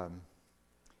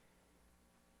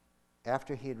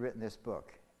 After he had written this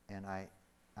book, and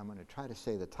I'm going to try to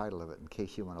say the title of it in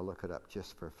case you want to look it up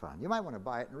just for fun. You might want to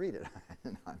buy it and read it.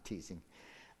 No, I'm teasing.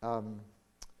 I'll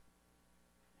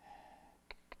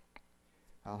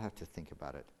have to think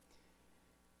about it.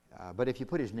 But if you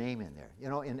put his name in there, you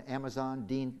know, in Amazon,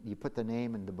 Dean, you put the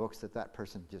name in the books that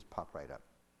person just pop right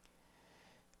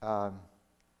up.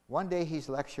 One day he's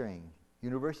lecturing,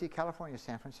 University of California,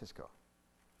 San Francisco,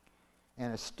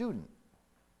 and a student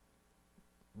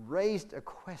raised a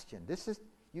question. This is,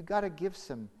 you got to give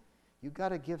some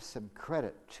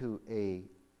credit to a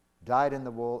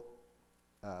dyed-in-the-wool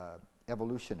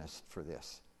evolutionist for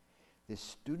this. This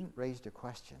student raised a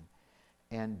question,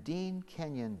 and Dean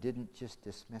Kenyon didn't just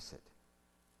dismiss it.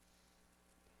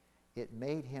 It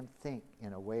made him think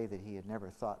in a way that he had never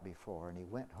thought before, and he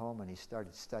went home and he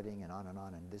started studying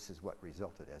and this is what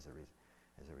resulted as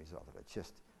a result of it.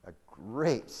 Just a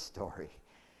great story.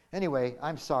 Anyway,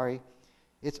 I'm sorry.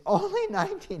 It's only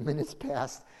 19 minutes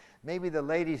past. Maybe the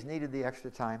ladies needed the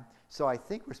extra time, so I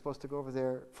think we're supposed to go over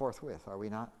there forthwith, are we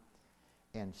not?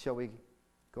 And shall we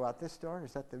go out this door?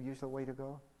 Is that the usual way to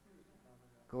go?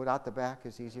 Go out the back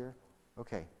is easier?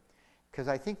 Okay. Because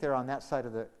I think they're on that side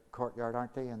of the courtyard,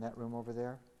 aren't they, in that room over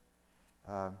there?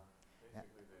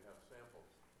 Basically, they have samples.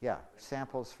 Yeah,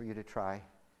 samples for you to try.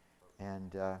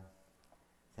 And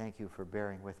thank you for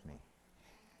bearing with me.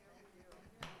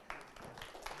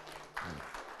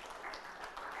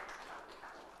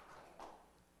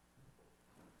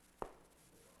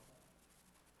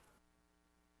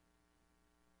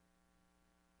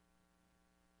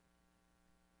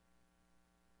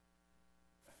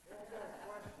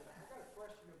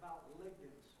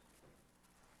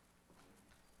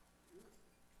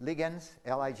 Ligands,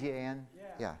 L-I-G-A-N?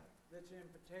 Yeah. That's in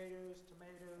potatoes,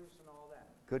 tomatoes, and all that.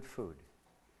 Good food.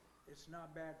 It's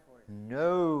not bad for you.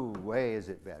 No way is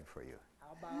it bad for you.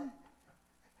 How about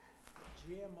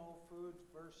GMO foods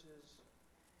versus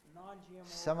non-GMO?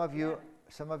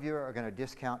 Some of you are going to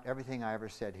discount everything I ever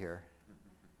said here,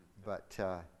 but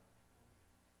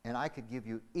and I could give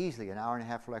you easily an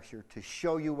hour-and-a-half lecture to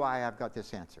show you why I've got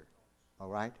this answer. All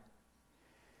right?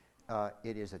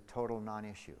 It is a total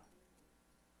non-issue.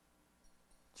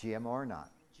 GMO or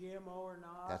not. GMO or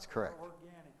not. That's correct. Or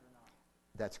organic or not.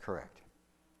 That's correct.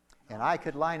 And I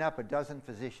could line up a dozen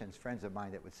physicians, friends of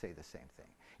mine, that would say the same thing.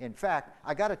 In fact,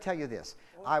 I got to tell you this.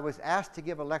 I was asked to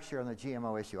give a lecture on the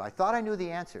GMO issue. I thought I knew the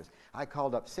answers. I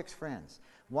called up 6 friends.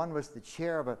 One was the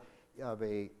chair of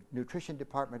a nutrition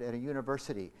department at a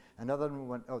university. Another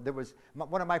one, there was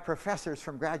one of my professors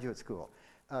from graduate school.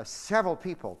 Several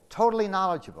people, totally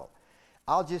knowledgeable.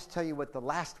 I'll just tell you what the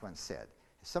last one said.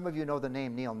 Some of you know the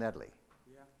name Neil Nedley.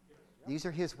 Yeah. These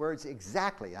are his words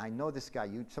exactly. I know this guy.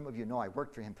 Some of you know I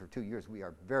worked for him for 2 years. We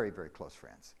are very, very close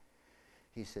friends.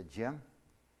 He said, Jim,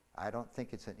 I don't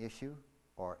think it's an issue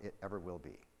or it ever will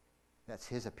be. That's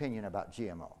his opinion about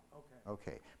GMO.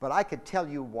 Okay. But I could tell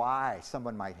you why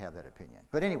someone might have that opinion.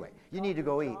 But anyway, you need to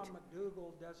go eat. John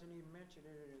McDougall doesn't even mention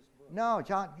it in his book. No,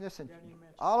 John, listen, Then you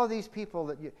mentioned- all of these people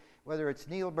that you, whether it's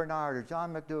Neil Bernard or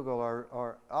John McDougall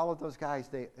or all of those guys,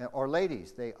 or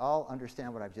ladies, they all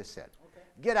understand what I've just said. Okay.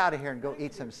 Get out of here and go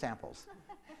eat some samples.